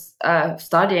I was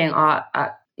studying art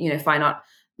at fine art,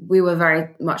 we were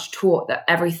very much taught that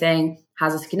everything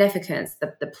has a significance,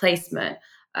 the placement,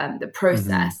 the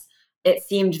process. It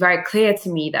seemed very clear to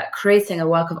me that creating a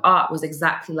work of art was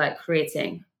exactly like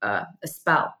creating a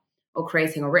spell or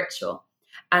creating a ritual.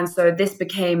 And so this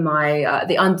became my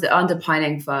the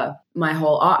underpinning for my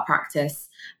whole art practice.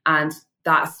 And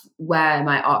that's where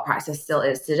my art practice still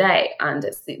is today. And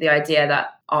it's the idea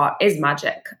that art is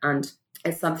magic, and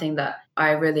it's something that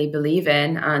I really believe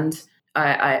in, and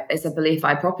it's a belief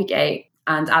I propagate.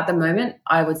 And at the moment,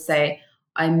 I would say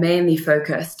I'm mainly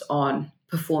focused on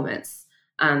performance.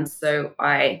 And so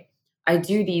I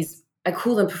do these, I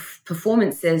call them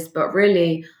performances, but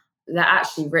really they're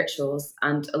actually rituals.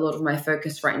 And a lot of my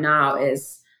focus right now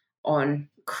is on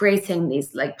creating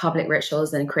these like public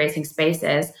rituals and creating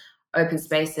spaces, open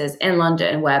spaces in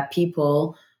London where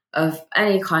people of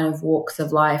any kind of walks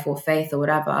of life or faith or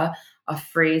whatever are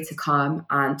free to come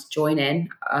and join in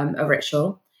a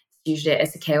ritual. Usually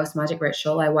it's a chaos magic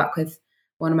ritual. I work with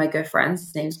one of my good friends.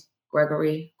 His name's Dr.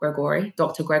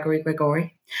 Gregory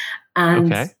Gregory.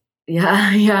 And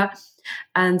yeah.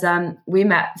 And we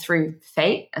met through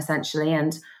fate, essentially.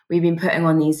 And we've been putting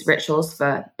on these rituals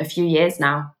for a few years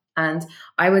now. And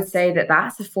I would say that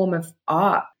that's a form of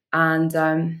art.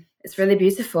 And it's really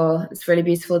beautiful. It's really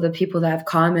beautiful, the people that have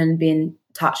come and been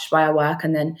touched by our work,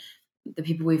 and then the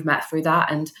people we've met through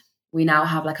that. And we now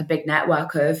have like a big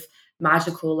network of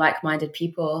magical, like-minded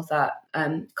people that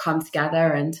come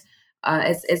together, and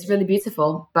it's really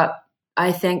beautiful. But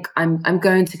I think I'm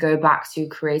going to go back to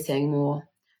creating more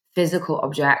physical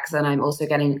objects, and I'm also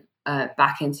getting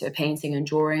back into painting and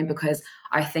drawing, because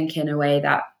I think in a way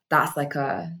that's like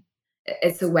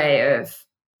it's a way of,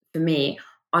 for me,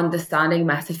 understanding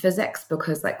metaphysics,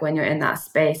 because like when you're in that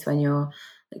space, when you're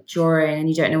like drawing and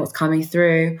you don't know what's coming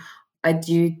through, I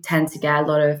do tend to get a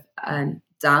lot of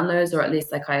downloads, or at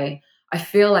least like I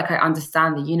feel like I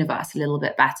understand the universe a little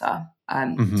bit better.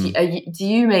 Do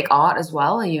you make art as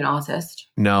well? Are you an artist?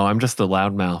 No, I'm just a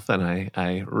loudmouth, and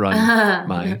I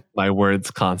run my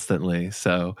words constantly.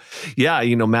 So yeah,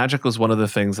 magic was one of the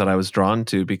things that I was drawn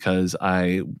to, because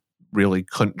I really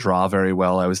couldn't draw very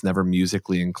well. I was never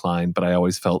musically inclined, but I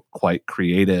always felt quite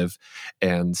creative.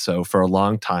 And so for a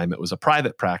long time, it was a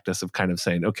private practice of kind of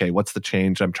saying, okay, what's the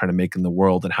change I'm trying to make in the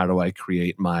world? And how do I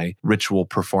create my ritual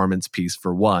performance piece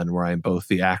for one, where I'm both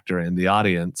the actor and the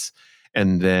audience?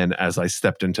 And then as I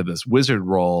stepped into this wizard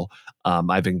role,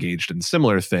 I've engaged in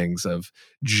similar things of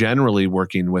generally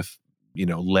working with,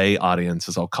 lay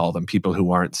audiences, I'll call them, people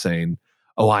who aren't saying,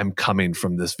 oh, I'm coming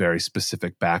from this very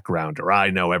specific background, or I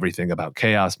know everything about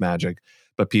chaos magic,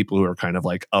 but people who are kind of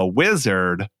like, a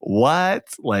wizard? What?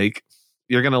 Like,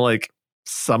 you're going to like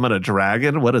summon a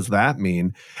dragon? What does that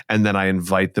mean? And then I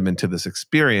invite them into this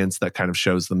experience that kind of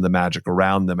shows them the magic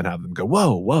around them and have them go,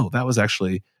 whoa, that was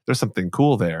actually, there's something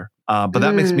cool there. But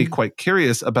that makes me quite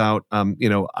curious about, I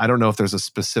don't know if there's a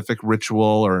specific ritual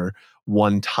or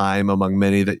one time among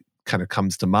many that kind of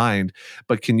comes to mind,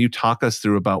 but can you talk us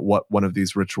through about what one of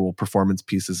these ritual performance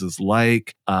pieces is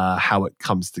like, how it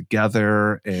comes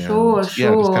together? And Sure.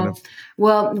 just kind of...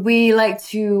 Well, we like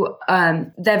to,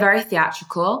 they're very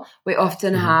theatrical. We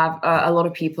often have a lot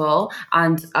of people,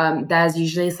 and there's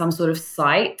usually some sort of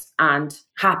site and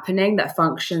happening that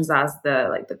functions as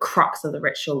the crux of the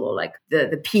ritual, or like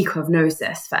the peak of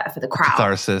gnosis for the crowd.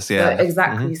 Catharsis, yeah. So,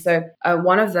 exactly. So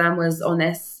one of them was on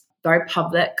this very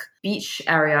public beach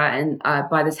area in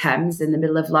by the Thames in the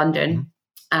middle of London.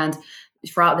 And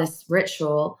throughout this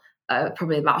ritual,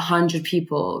 probably about 100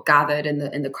 people gathered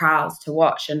in the crowds to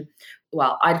watch. And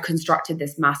well, I'd constructed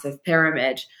this massive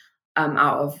pyramid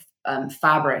out of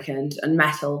fabric and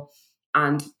metal,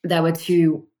 and there were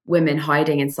two women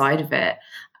hiding inside of it,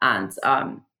 and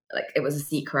like it was a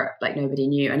secret, like nobody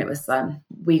knew. And it was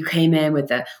we came in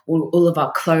with all of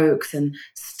our cloaks and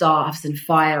staffs and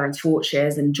fire and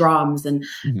torches and drums and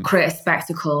create a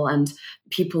spectacle, and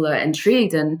people are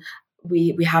intrigued, and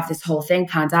we have this whole thing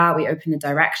planned out. We open the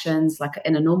directions like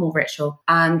in a normal ritual,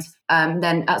 and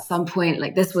then at some point,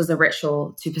 like this was a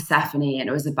ritual to Persephone, and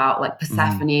it was about like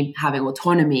Persephone having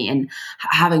autonomy and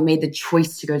having made the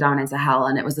choice to go down into hell,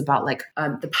 and it was about like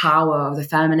the power of the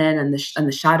feminine and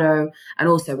the shadow, and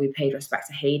also we paid respect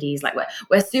to Hades. Like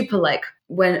we're super like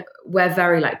when we're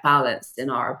very like balanced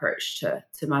in our approach to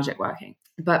magic working.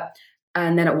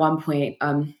 And then at one point,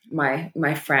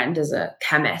 my friend is a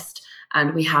chemist,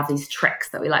 and we have these tricks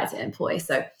that we like to employ.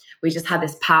 So we just had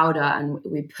this powder, and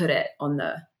we put it on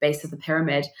the base of the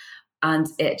pyramid, and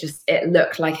it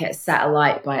looked like it set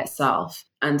alight by itself.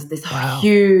 And this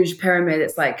huge pyramid,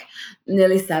 it's like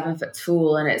nearly 7 foot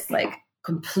tall, and it's like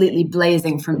completely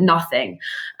blazing from nothing.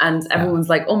 And everyone's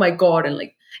like, oh my God. And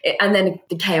like, and then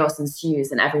the chaos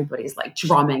ensues, and everybody's like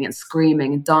drumming and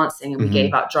screaming and dancing. And we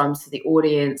gave out drums to the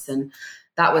audience. And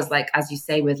that was like, as you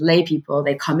say, with lay people,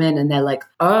 they come in and they're like,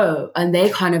 oh, and they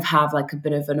kind of have like a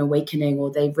bit of an awakening,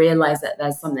 or they realize that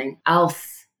there's something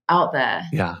else out there.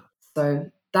 Yeah.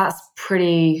 So that's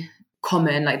pretty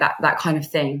common, like that kind of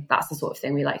thing. That's the sort of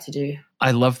thing we like to do.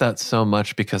 I love that so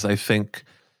much, because I think,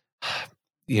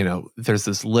 there's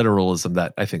this literalism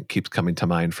that I think keeps coming to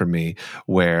mind for me,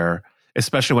 where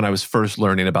especially when I was first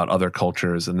learning about other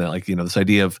cultures and this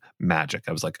idea of magic,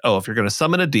 I was like, oh, if you're going to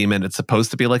summon a demon, it's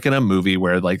supposed to be like in a movie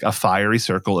where like a fiery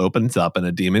circle opens up and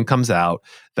a demon comes out,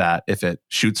 that if it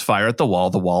shoots fire at the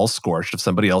wall's scorched. If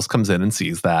somebody else comes in and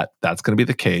sees that, that's going to be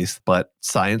the case. But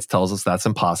science tells us that's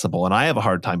impossible. And I have a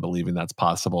hard time believing that's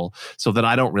possible. So then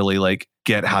I don't really like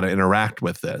get how to interact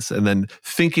with this. And then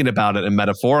thinking about it in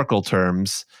metaphorical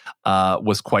terms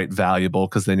was quite valuable,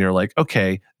 because then you're like,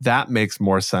 okay, that makes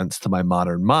more sense to my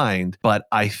modern mind. But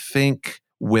I think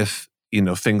with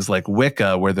things like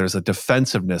Wicca, where there's a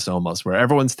defensiveness almost, where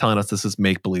everyone's telling us this is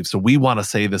make-believe. So we want to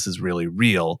say this is really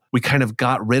real. We kind of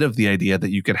got rid of the idea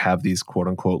that you could have these quote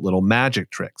unquote little magic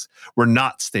tricks. We're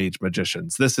not stage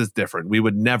magicians. This is different. We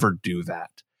would never do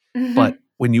that. But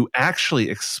when you actually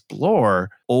explore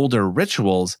older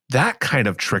rituals, that kind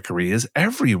of trickery is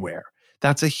everywhere.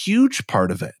 That's a huge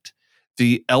part of it.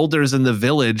 The elders in the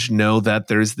village know that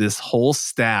there's this whole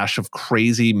stash of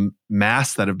crazy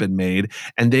masks that have been made,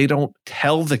 and they don't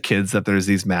tell the kids that there's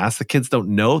these masks. The kids don't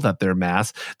know that they're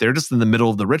masks. They're just in the middle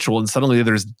of the ritual, and suddenly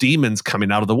there's demons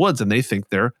coming out of the woods, and they think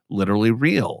they're literally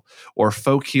real. Or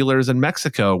folk healers in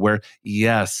Mexico, where,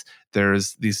 yes,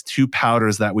 there's these two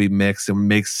powders that we mix and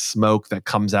makes smoke that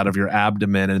comes out of your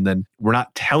abdomen. And then we're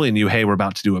not telling you, hey, we're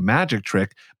about to do a magic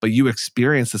trick, but you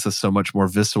experience this as so much more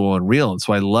visceral and real. And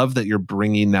so I love that you're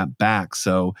bringing that back.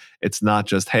 So it's not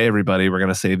just, hey, everybody, we're going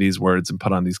to say these words and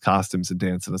put on these costumes and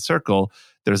dance in a circle.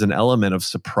 There's an element of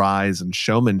surprise and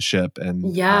showmanship and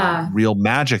real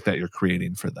magic that you're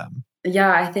creating for them.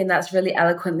 Yeah, I think that's really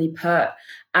eloquently put.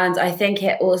 And I think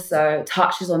it also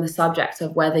touches on the subject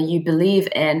of whether you believe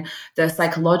in the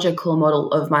psychological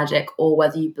model of magic or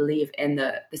whether you believe in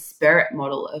the spirit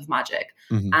model of magic.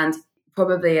 And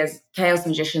probably as chaos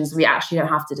magicians, we actually don't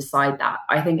have to decide that.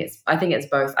 I think it's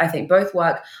both. I think both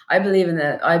work. I believe in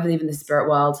the spirit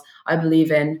world. I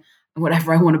believe in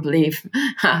whatever I want to believe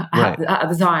at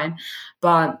the time.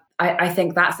 But I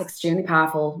think that's extremely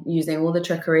powerful, using all the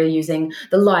trickery, using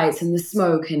the lights and the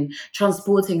smoke and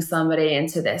transporting somebody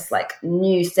into this like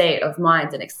new state of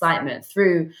mind and excitement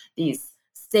through these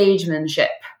stagemanship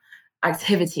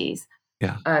activities.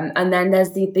 Yeah. And then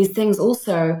there's these things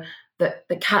also that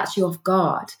catch you off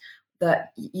guard,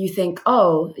 that you think,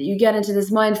 oh, you get into this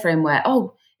mind frame where,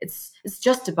 oh, it's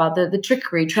just about the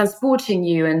trickery, transporting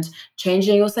you and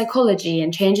changing your psychology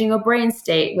and changing your brain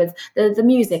state with the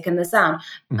music and the sound.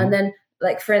 And then,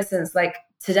 like, for instance, like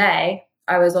today,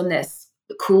 I was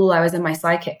in my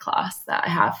psychic class that I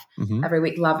have every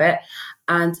week, love it.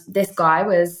 And this guy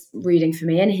was reading for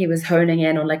me and he was honing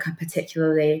in on like a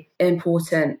particularly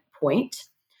important point.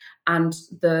 And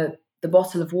the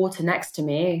bottle of water next to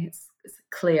me, it's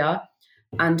clear,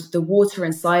 and the water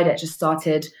inside it just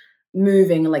started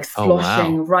moving, like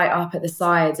sploshing right up at the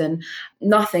sides, and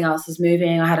nothing else was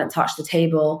moving. I hadn't touched the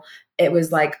table. It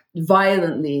was like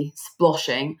violently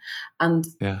sploshing. And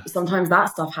sometimes that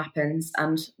stuff happens,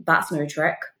 and that's no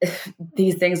trick.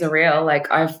 These things are real.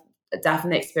 Like, I've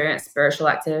definitely experienced spiritual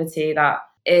activity that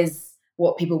is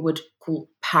what people would call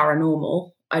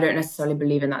paranormal. I don't necessarily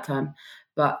believe in that term,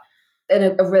 but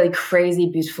in a really crazy,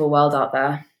 beautiful world out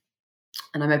there.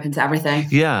 And I'm open to everything.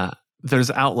 Yeah.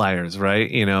 There's outliers, right?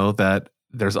 That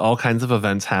there's all kinds of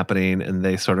events happening and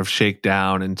they sort of shake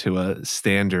down into a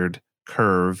standard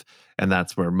curve. And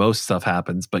that's where most stuff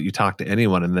happens. But you talk to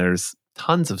anyone and there's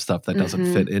tons of stuff that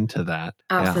doesn't fit into that.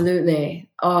 Absolutely.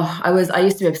 Yeah. I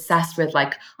used to be obsessed with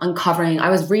like uncovering. I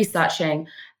was researching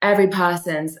every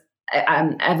person's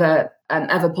ever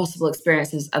possible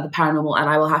experiences of the paranormal. And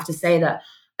I will have to say that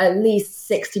at least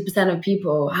 60% of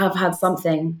people have had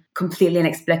something completely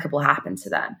inexplicable happen to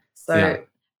them. So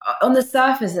on the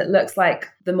surface, it looks like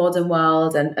the modern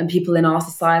world and people in our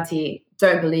society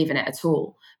don't believe in it at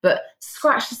all. But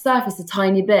scratch the surface a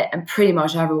tiny bit and pretty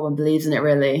much everyone believes in it,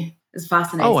 really. It's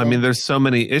fascinating. Oh, I mean, there's so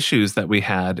many issues that we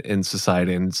had in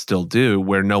society and still do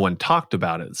where no one talked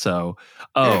about it. So,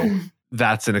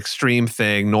 that's an extreme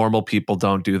thing. Normal people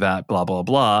don't do that, blah, blah,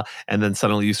 blah. And then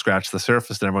suddenly you scratch the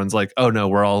surface and everyone's like, oh no,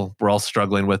 we're all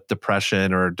struggling with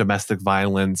depression or domestic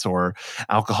violence or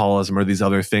alcoholism or these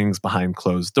other things behind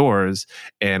closed doors.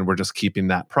 And we're just keeping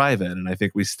that private. And I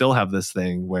think we still have this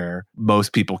thing where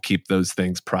most people keep those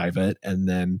things private and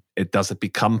then it doesn't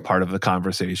become part of the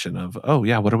conversation of, oh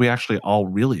yeah, what are we actually all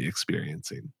really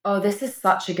experiencing? Oh, this is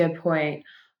such a good point.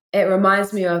 It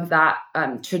reminds me of that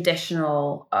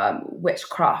traditional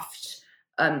witchcraft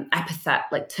epithet,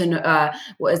 like to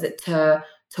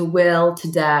will,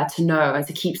 to dare, to know, and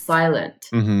to keep silent.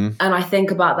 And I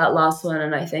think about that last one,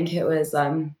 and I think it was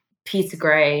Peter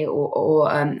Gray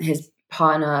or his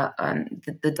partner,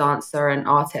 the dancer and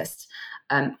artist.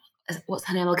 What's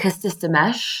her name? Alkistis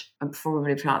Demesh. I'm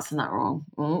probably pronouncing that wrong.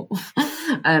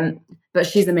 But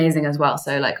she's amazing as well.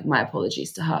 So like my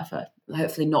apologies to her for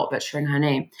hopefully not butchering her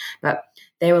name. But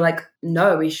they were like,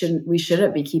 no, we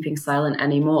shouldn't be keeping silent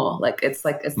anymore. It's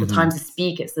the time to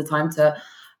speak. It's the time to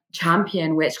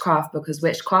champion witchcraft, because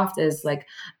witchcraft is like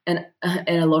in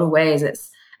a lot of ways, it's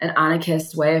an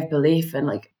anarchist way of belief and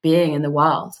like being in the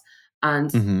world.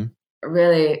 And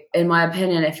really, in my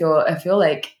opinion, if you're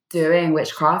like doing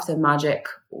witchcraft and magic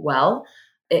well,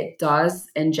 it does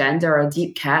engender a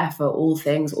deep care for all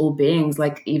things, all beings,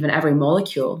 like even every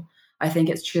molecule. I think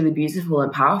it's truly beautiful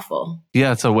and powerful.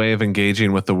 Yeah, it's a way of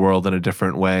engaging with the world in a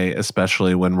different way,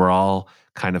 especially when we're all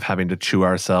kind of having to chew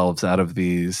ourselves out of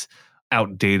these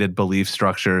outdated belief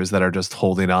structures that are just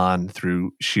holding on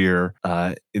through sheer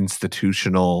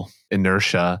institutional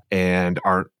inertia and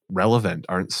aren't relevant,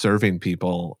 aren't serving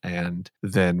people. And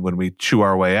then when we chew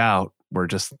our way out, we're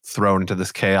just thrown into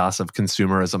this chaos of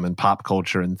consumerism and pop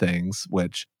culture and things,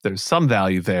 which there's some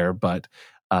value there, but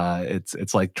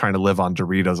it's like trying to live on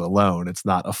Doritos alone. It's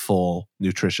not a full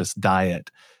nutritious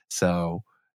diet. So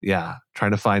yeah,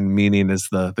 trying to find meaning is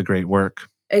the great work.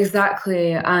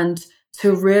 Exactly. And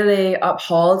to really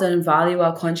uphold and value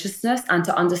our consciousness and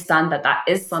to understand that that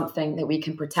is something that we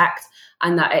can protect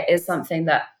and that it is something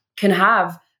that can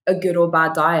have a good or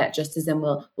bad diet, just as in,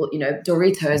 well,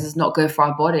 Doritos is not good for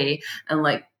our body. And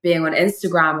like being on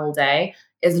Instagram all day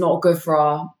is not good for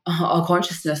our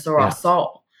consciousness or our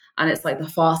soul. And it's like the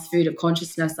fast food of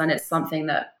consciousness. And it's something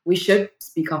that we should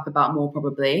speak up about more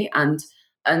probably and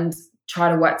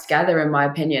try to work together, in my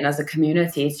opinion, as a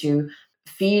community to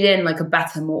feed in like a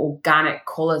better, more organic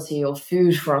quality of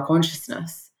food for our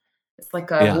consciousness. It's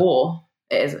like a war.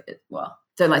 It is, well,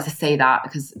 don't like to say that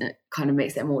because it kind of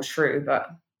makes it more true, but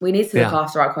we need to look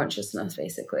after our consciousness,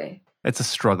 basically. It's a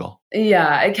struggle.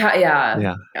 Yeah, it can.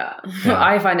 Yeah.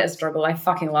 I find it a struggle. I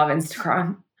fucking love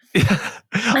Instagram.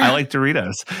 I like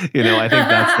Doritos. I think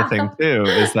that's the thing too,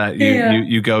 is that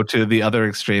you go to the other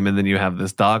extreme and then you have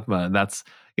this dogma. And that's,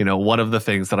 one of the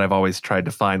things that I've always tried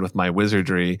to find with my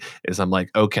wizardry is I'm like,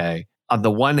 okay, on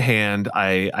the one hand,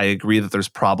 I agree that there's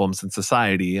problems in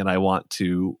society and I want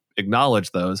to acknowledge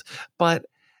those, but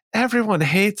everyone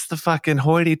hates the fucking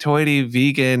hoity-toity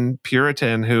vegan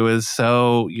Puritan who is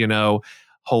so,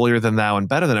 holier than thou and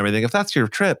better than everything. If that's your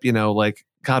trip, like,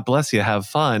 God bless you, have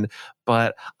fun.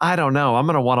 But I don't know. I'm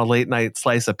going to want a late night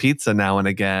slice of pizza now and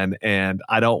again. And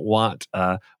I don't want,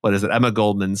 what is it? Emma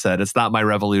Goldman said, it's not my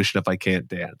revolution if I can't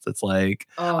dance. It's like,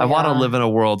 I want to live in a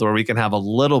world where we can have a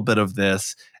little bit of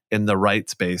this in the right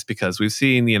space, because we've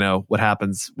seen, what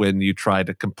happens when you try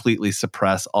to completely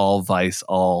suppress all vice,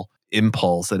 all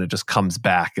impulse, and it just comes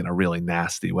back in a really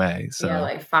nasty way. So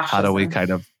like fascism. How do we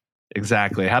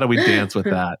how do we dance with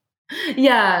that?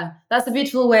 Yeah, that's a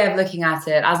beautiful way of looking at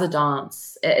it as a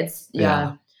dance. It's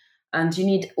and you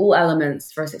need all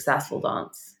elements for a successful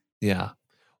dance. Yeah.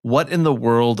 What in the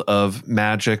world of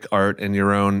magic, art, and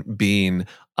your own being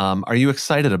are you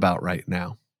excited about right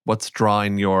now? What's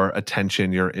drawing your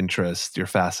attention, your interest, your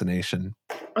fascination?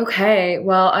 Okay,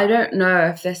 well, I don't know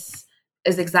if this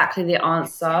is exactly the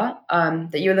answer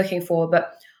that you're looking for,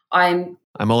 but I'm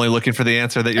only looking for the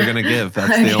answer that you're going to give.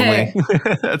 That's the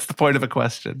only, that's the point of a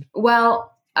question.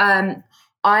 Well, I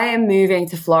am moving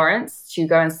to Florence to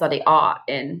go and study art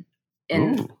in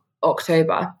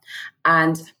October.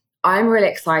 And I'm really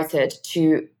excited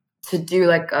to do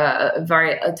like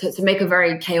to make a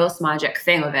very chaos magic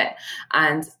thing of it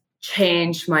and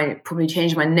probably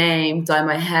change my name, dye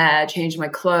my hair, change my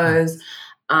clothes,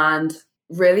 and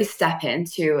really step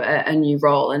into a new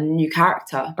role and a new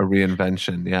character. A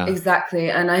reinvention, yeah. Exactly.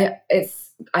 And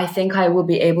I think I will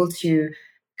be able to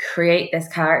create this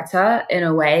character in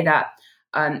a way that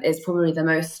is probably the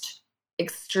most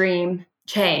extreme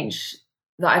change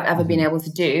that I've ever been able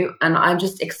to do. And I'm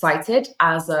just excited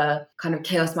as a kind of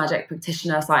chaos magic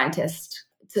practitioner scientist.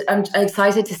 I'm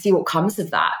excited to see what comes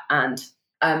of that and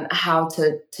how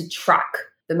to track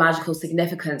the magical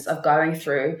significance of going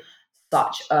through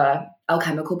such a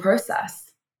alchemical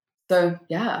process. So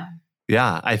yeah,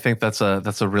 I think that's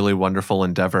a really wonderful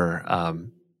endeavor.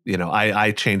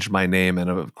 I changed my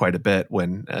name quite a bit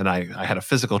and I had a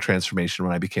physical transformation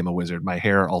when I became a wizard. My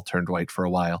hair all turned white for a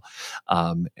while,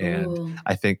 and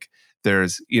I think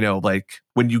there's like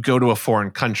when you go to a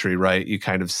foreign country, right? You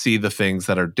kind of see the things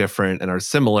that are different and are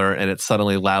similar, and it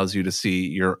suddenly allows you to see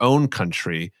your own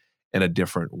country in a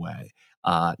different way.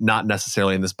 Not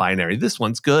necessarily in this binary, this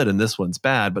one's good and this one's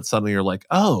bad, but suddenly you're like,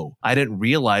 oh, I didn't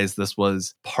realize this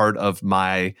was part of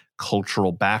my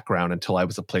cultural background until I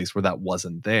was a place where that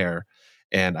wasn't there.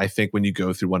 And I think when you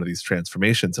go through one of these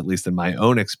transformations, at least in my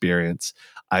own experience,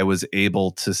 I was able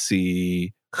to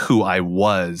see who I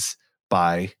was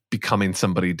by becoming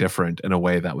somebody different in a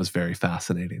way that was very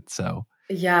fascinating. So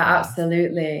yeah,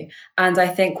 absolutely. And I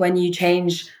think when you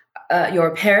change your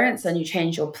appearance and you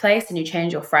change your place and you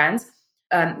change your friends,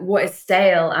 what is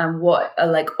stale and what are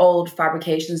like old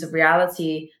fabrications of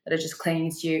reality that are just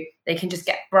clinging to you, they can just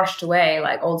get brushed away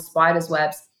like old spider's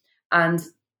webs. And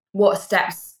what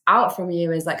steps out from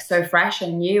you is like so fresh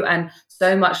and new and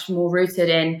so much more rooted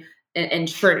in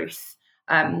truth.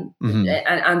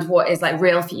 and what is like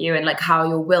real for you and like how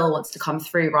your will wants to come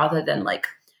through rather than like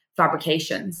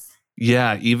fabrications.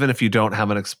 Yeah, even if you don't have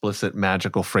an explicit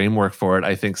magical framework for it,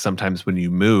 I think sometimes when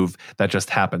you move, that just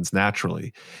happens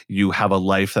naturally. You have a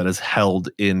life that is held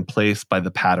in place by the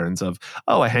patterns of,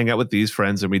 oh, I hang out with these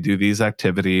friends and we do these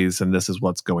activities and this is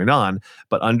what's going on.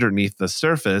 But underneath the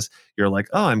surface, you're like,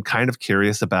 oh, I'm kind of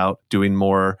curious about doing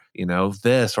more,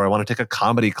 this, or I want to take a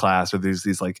comedy class, or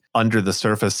these like under the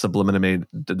surface subliminal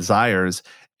desires.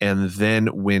 And then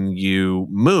when you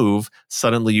move,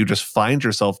 suddenly you just find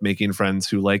yourself making friends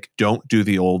who like don't do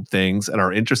the old things and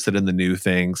are interested in the new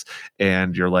things.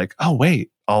 And you're like, oh,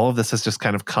 wait, all of this has just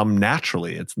kind of come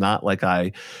naturally. It's not like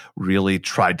I really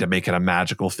tried to make it a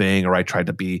magical thing or I tried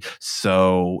to be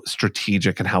so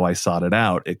strategic in how I sought it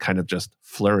out. It kind of just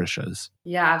flourishes.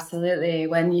 Yeah, absolutely.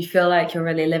 When you feel like you're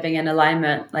really living in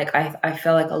alignment, like I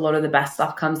feel like a lot of the best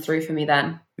stuff comes through for me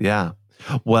then. Yeah.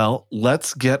 Well,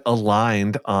 let's get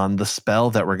aligned on the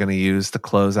spell that we're going to use to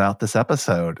close out this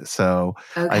episode. So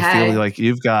I feel like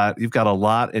you've got a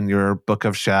lot in your Book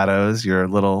of Shadows, your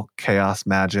little chaos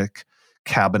magic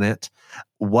cabinet.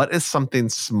 What is something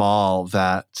small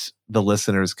that the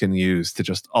listeners can use to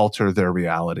just alter their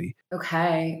reality?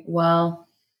 Okay. Well,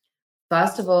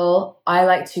 first of all, I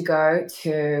like to go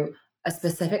to a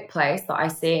specific place that I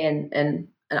see in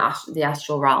the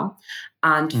astral realm.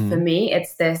 And for me,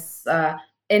 it's this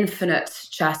infinite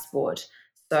chessboard.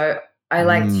 So I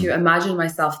like to imagine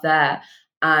myself there,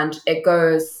 and it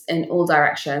goes in all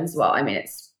directions. Well, I mean,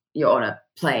 you're on a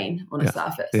plane, on a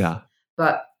surface. Yeah.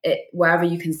 But wherever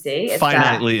you can see, it's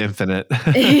finitely there. Infinite.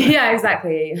 Yeah,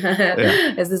 exactly.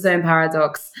 Yeah. It's its own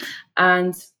paradox.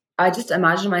 And I just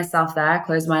imagine myself there,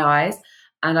 close my eyes,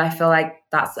 and I feel like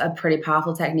that's a pretty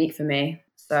powerful technique for me.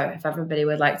 So if everybody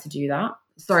would like to do that.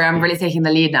 Sorry, I'm really taking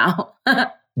the lead now.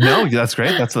 No, that's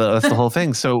great. That's the whole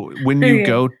thing. So when you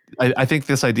go, I think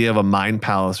this idea of a mind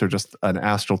palace or just an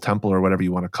astral temple or whatever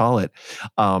you want to call it,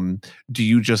 do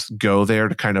you just go there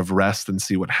to kind of rest and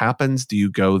see what happens? Do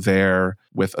you go there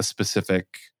with a specific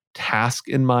task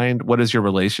in mind? What is your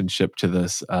relationship to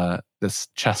this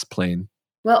chess plane?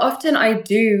 Well, often I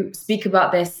do speak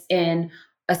about this in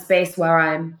a space where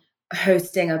I'm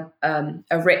hosting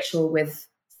a ritual with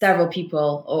several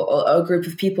people or a group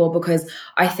of people, because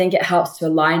I think it helps to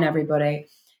align everybody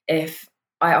if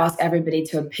I ask everybody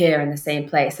to appear in the same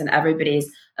place and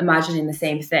everybody's imagining the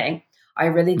same thing. I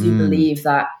really do believe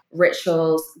that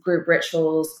group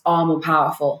rituals are more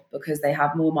powerful because they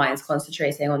have more minds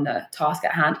concentrating on the task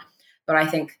at hand. But I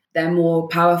think they're more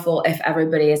powerful if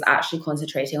everybody is actually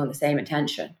concentrating on the same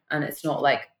intention and it's not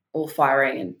like all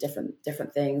firing and different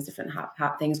things, different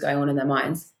things going on in their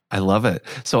minds. I love it.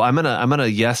 So I'm gonna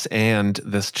yes and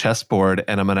this chessboard,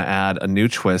 and I'm gonna add a new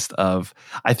twist of,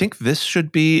 I think this should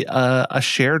be a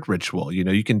shared ritual.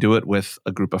 You can do it with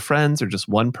a group of friends or just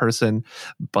one person,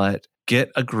 but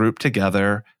get a group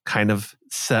together, kind of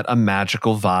set a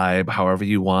magical vibe, however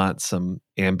you want, some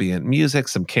ambient music,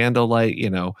 some candlelight,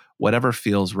 whatever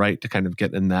feels right to kind of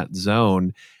get in that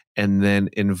zone, and then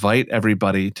invite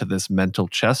everybody to this mental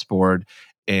chessboard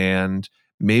and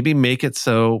maybe make it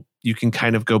so you can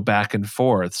kind of go back and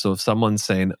forth. So if someone's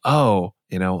saying, oh,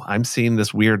 I'm seeing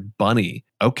this weird bunny.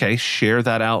 Okay, share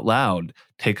that out loud.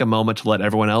 Take a moment to let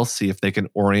everyone else see if they can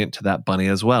orient to that bunny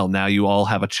as well. Now you all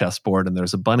have a chessboard and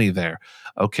there's a bunny there.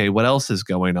 Okay, what else is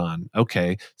going on?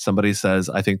 Okay, somebody says,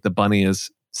 I think the bunny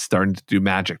is starting to do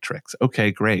magic tricks.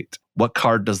 Okay, great. What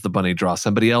card does the bunny draw?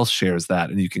 Somebody else shares that,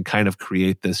 and you can kind of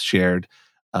create this shared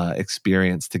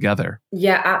experience together.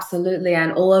 Yeah, absolutely.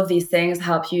 And all of these things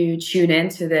help you tune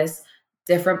into this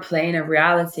different plane of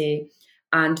reality.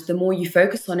 And the more you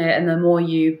focus on it and the more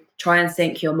you try and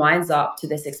sync your minds up to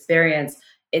this experience,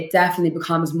 it definitely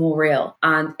becomes more real.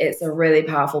 And it's a really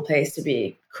powerful place to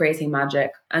be creating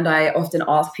magic. And I often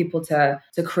ask people to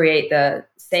create the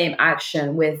same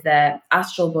action with their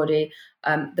astral body.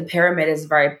 The pyramid is a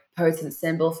very potent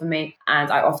symbol for me.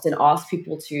 And I often ask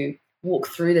people to walk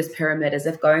through this pyramid as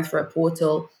if going through a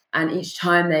portal. And each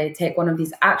time they take one of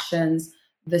these actions,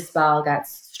 the spell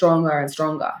gets stronger and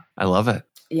stronger. I love it.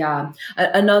 Yeah.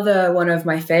 Another one of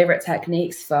my favorite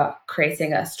techniques for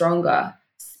creating a stronger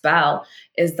spell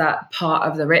is that part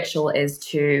of the ritual is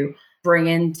to bring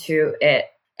into it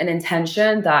an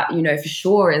intention that, for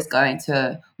sure is going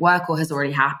to work or has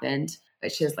already happened,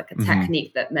 which is like a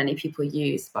technique that many people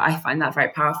use. But I find that very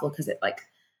powerful because it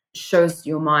shows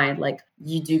your mind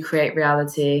you do create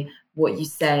reality. What you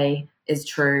say is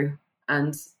true,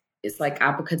 and it's like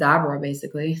abracadabra,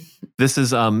 basically. This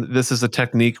is a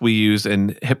technique we use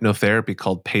in hypnotherapy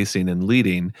called pacing and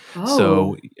leading. Oh.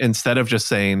 So instead of just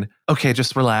saying, okay,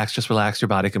 just relax your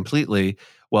body completely,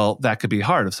 Well, that could be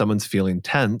hard. If someone's feeling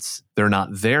tense, they're not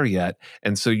there yet.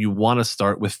 And so you want to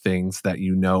start with things that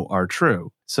you know are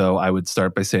true. So I would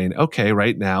start by saying, okay,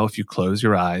 right now, if you close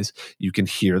your eyes, you can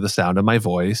hear the sound of my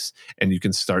voice and you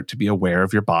can start to be aware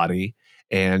of your body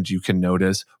and you can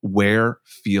notice where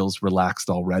feels relaxed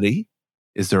already.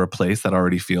 Is there a place that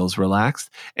already feels relaxed?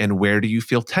 And where do you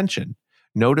feel tension?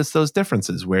 Notice those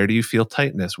differences. Where do you feel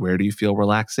tightness? Where do you feel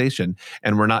relaxation?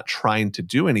 And we're not trying to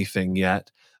do anything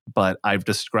yet, but I've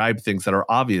described things that are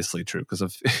obviously true. Because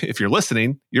if you're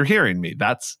listening, you're hearing me.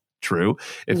 That's true.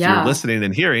 If you're listening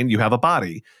and hearing, you have a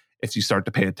body. If you start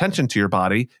to pay attention to your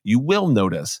body, you will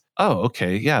notice, oh,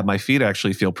 okay, yeah, my feet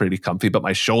actually feel pretty comfy, but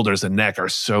my shoulders and neck are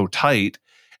so tight.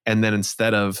 And then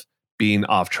instead of being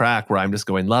off track where I'm just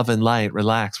going love and light,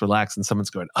 relax, relax, and someone's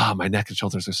going, oh, my neck and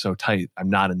shoulders are so tight, I'm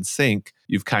not in sync.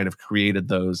 You've kind of created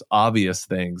those obvious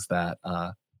things that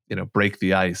break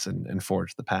the ice and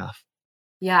forge the path.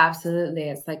 Yeah, absolutely.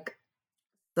 It's like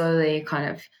slowly kind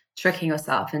of tricking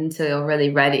yourself until you're really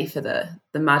ready for the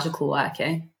magical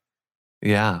working.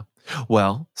 Yeah.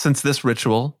 Well, since this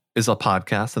ritual is a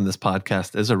podcast and this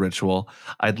podcast is a ritual,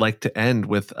 I'd like to end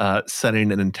with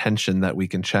setting an intention that we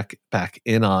can check back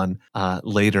in on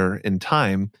later in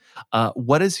time.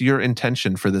 What is your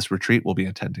intention for this retreat we'll be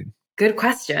attending? Good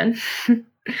question.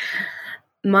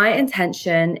 My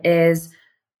intention is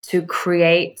to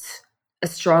create a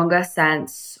stronger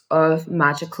sense of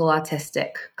magical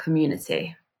artistic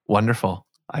community. Wonderful.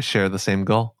 I share the same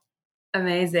goal.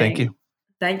 Amazing. Thank you.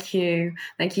 Thank you.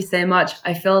 Thank you so much.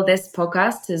 I feel this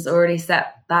podcast has already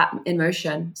set that in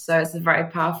motion. So it's a very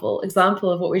powerful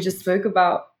example of what we just spoke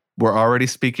about. We're already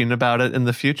speaking about it in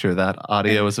the future. That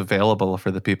audio is available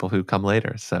for the people who come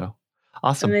later. So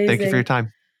awesome. Amazing. Thank you for your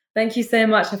time. Thank you so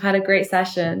much. I've had a great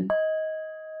session.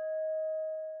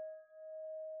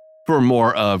 For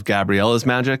more of Gabriella's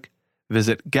magic,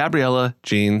 visit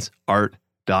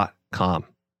GabriellaJeansArt.com.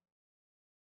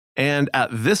 And at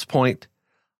this point,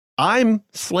 I'm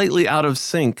slightly out of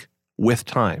sync with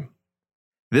time.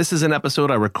 This is an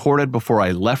episode I recorded before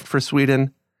I left for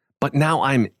Sweden, but now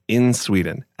I'm in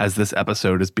Sweden as this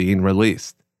episode is being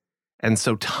released. And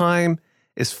so time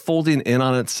is folding in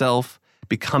on itself,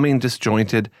 becoming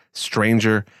disjointed,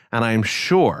 stranger, and I am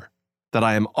sure that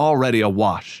I am already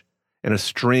awash in a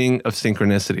string of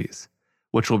synchronicities,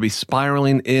 which will be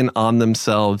spiraling in on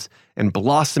themselves and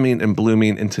blossoming and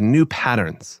blooming into new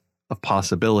patterns of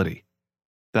possibility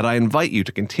that I invite you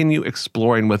to continue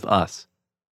exploring with us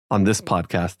on This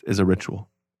Podcast is a Ritual.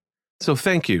 So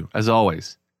thank you, as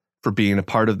always, for being a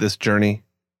part of this journey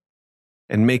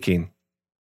and making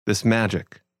this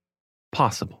magic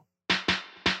possible.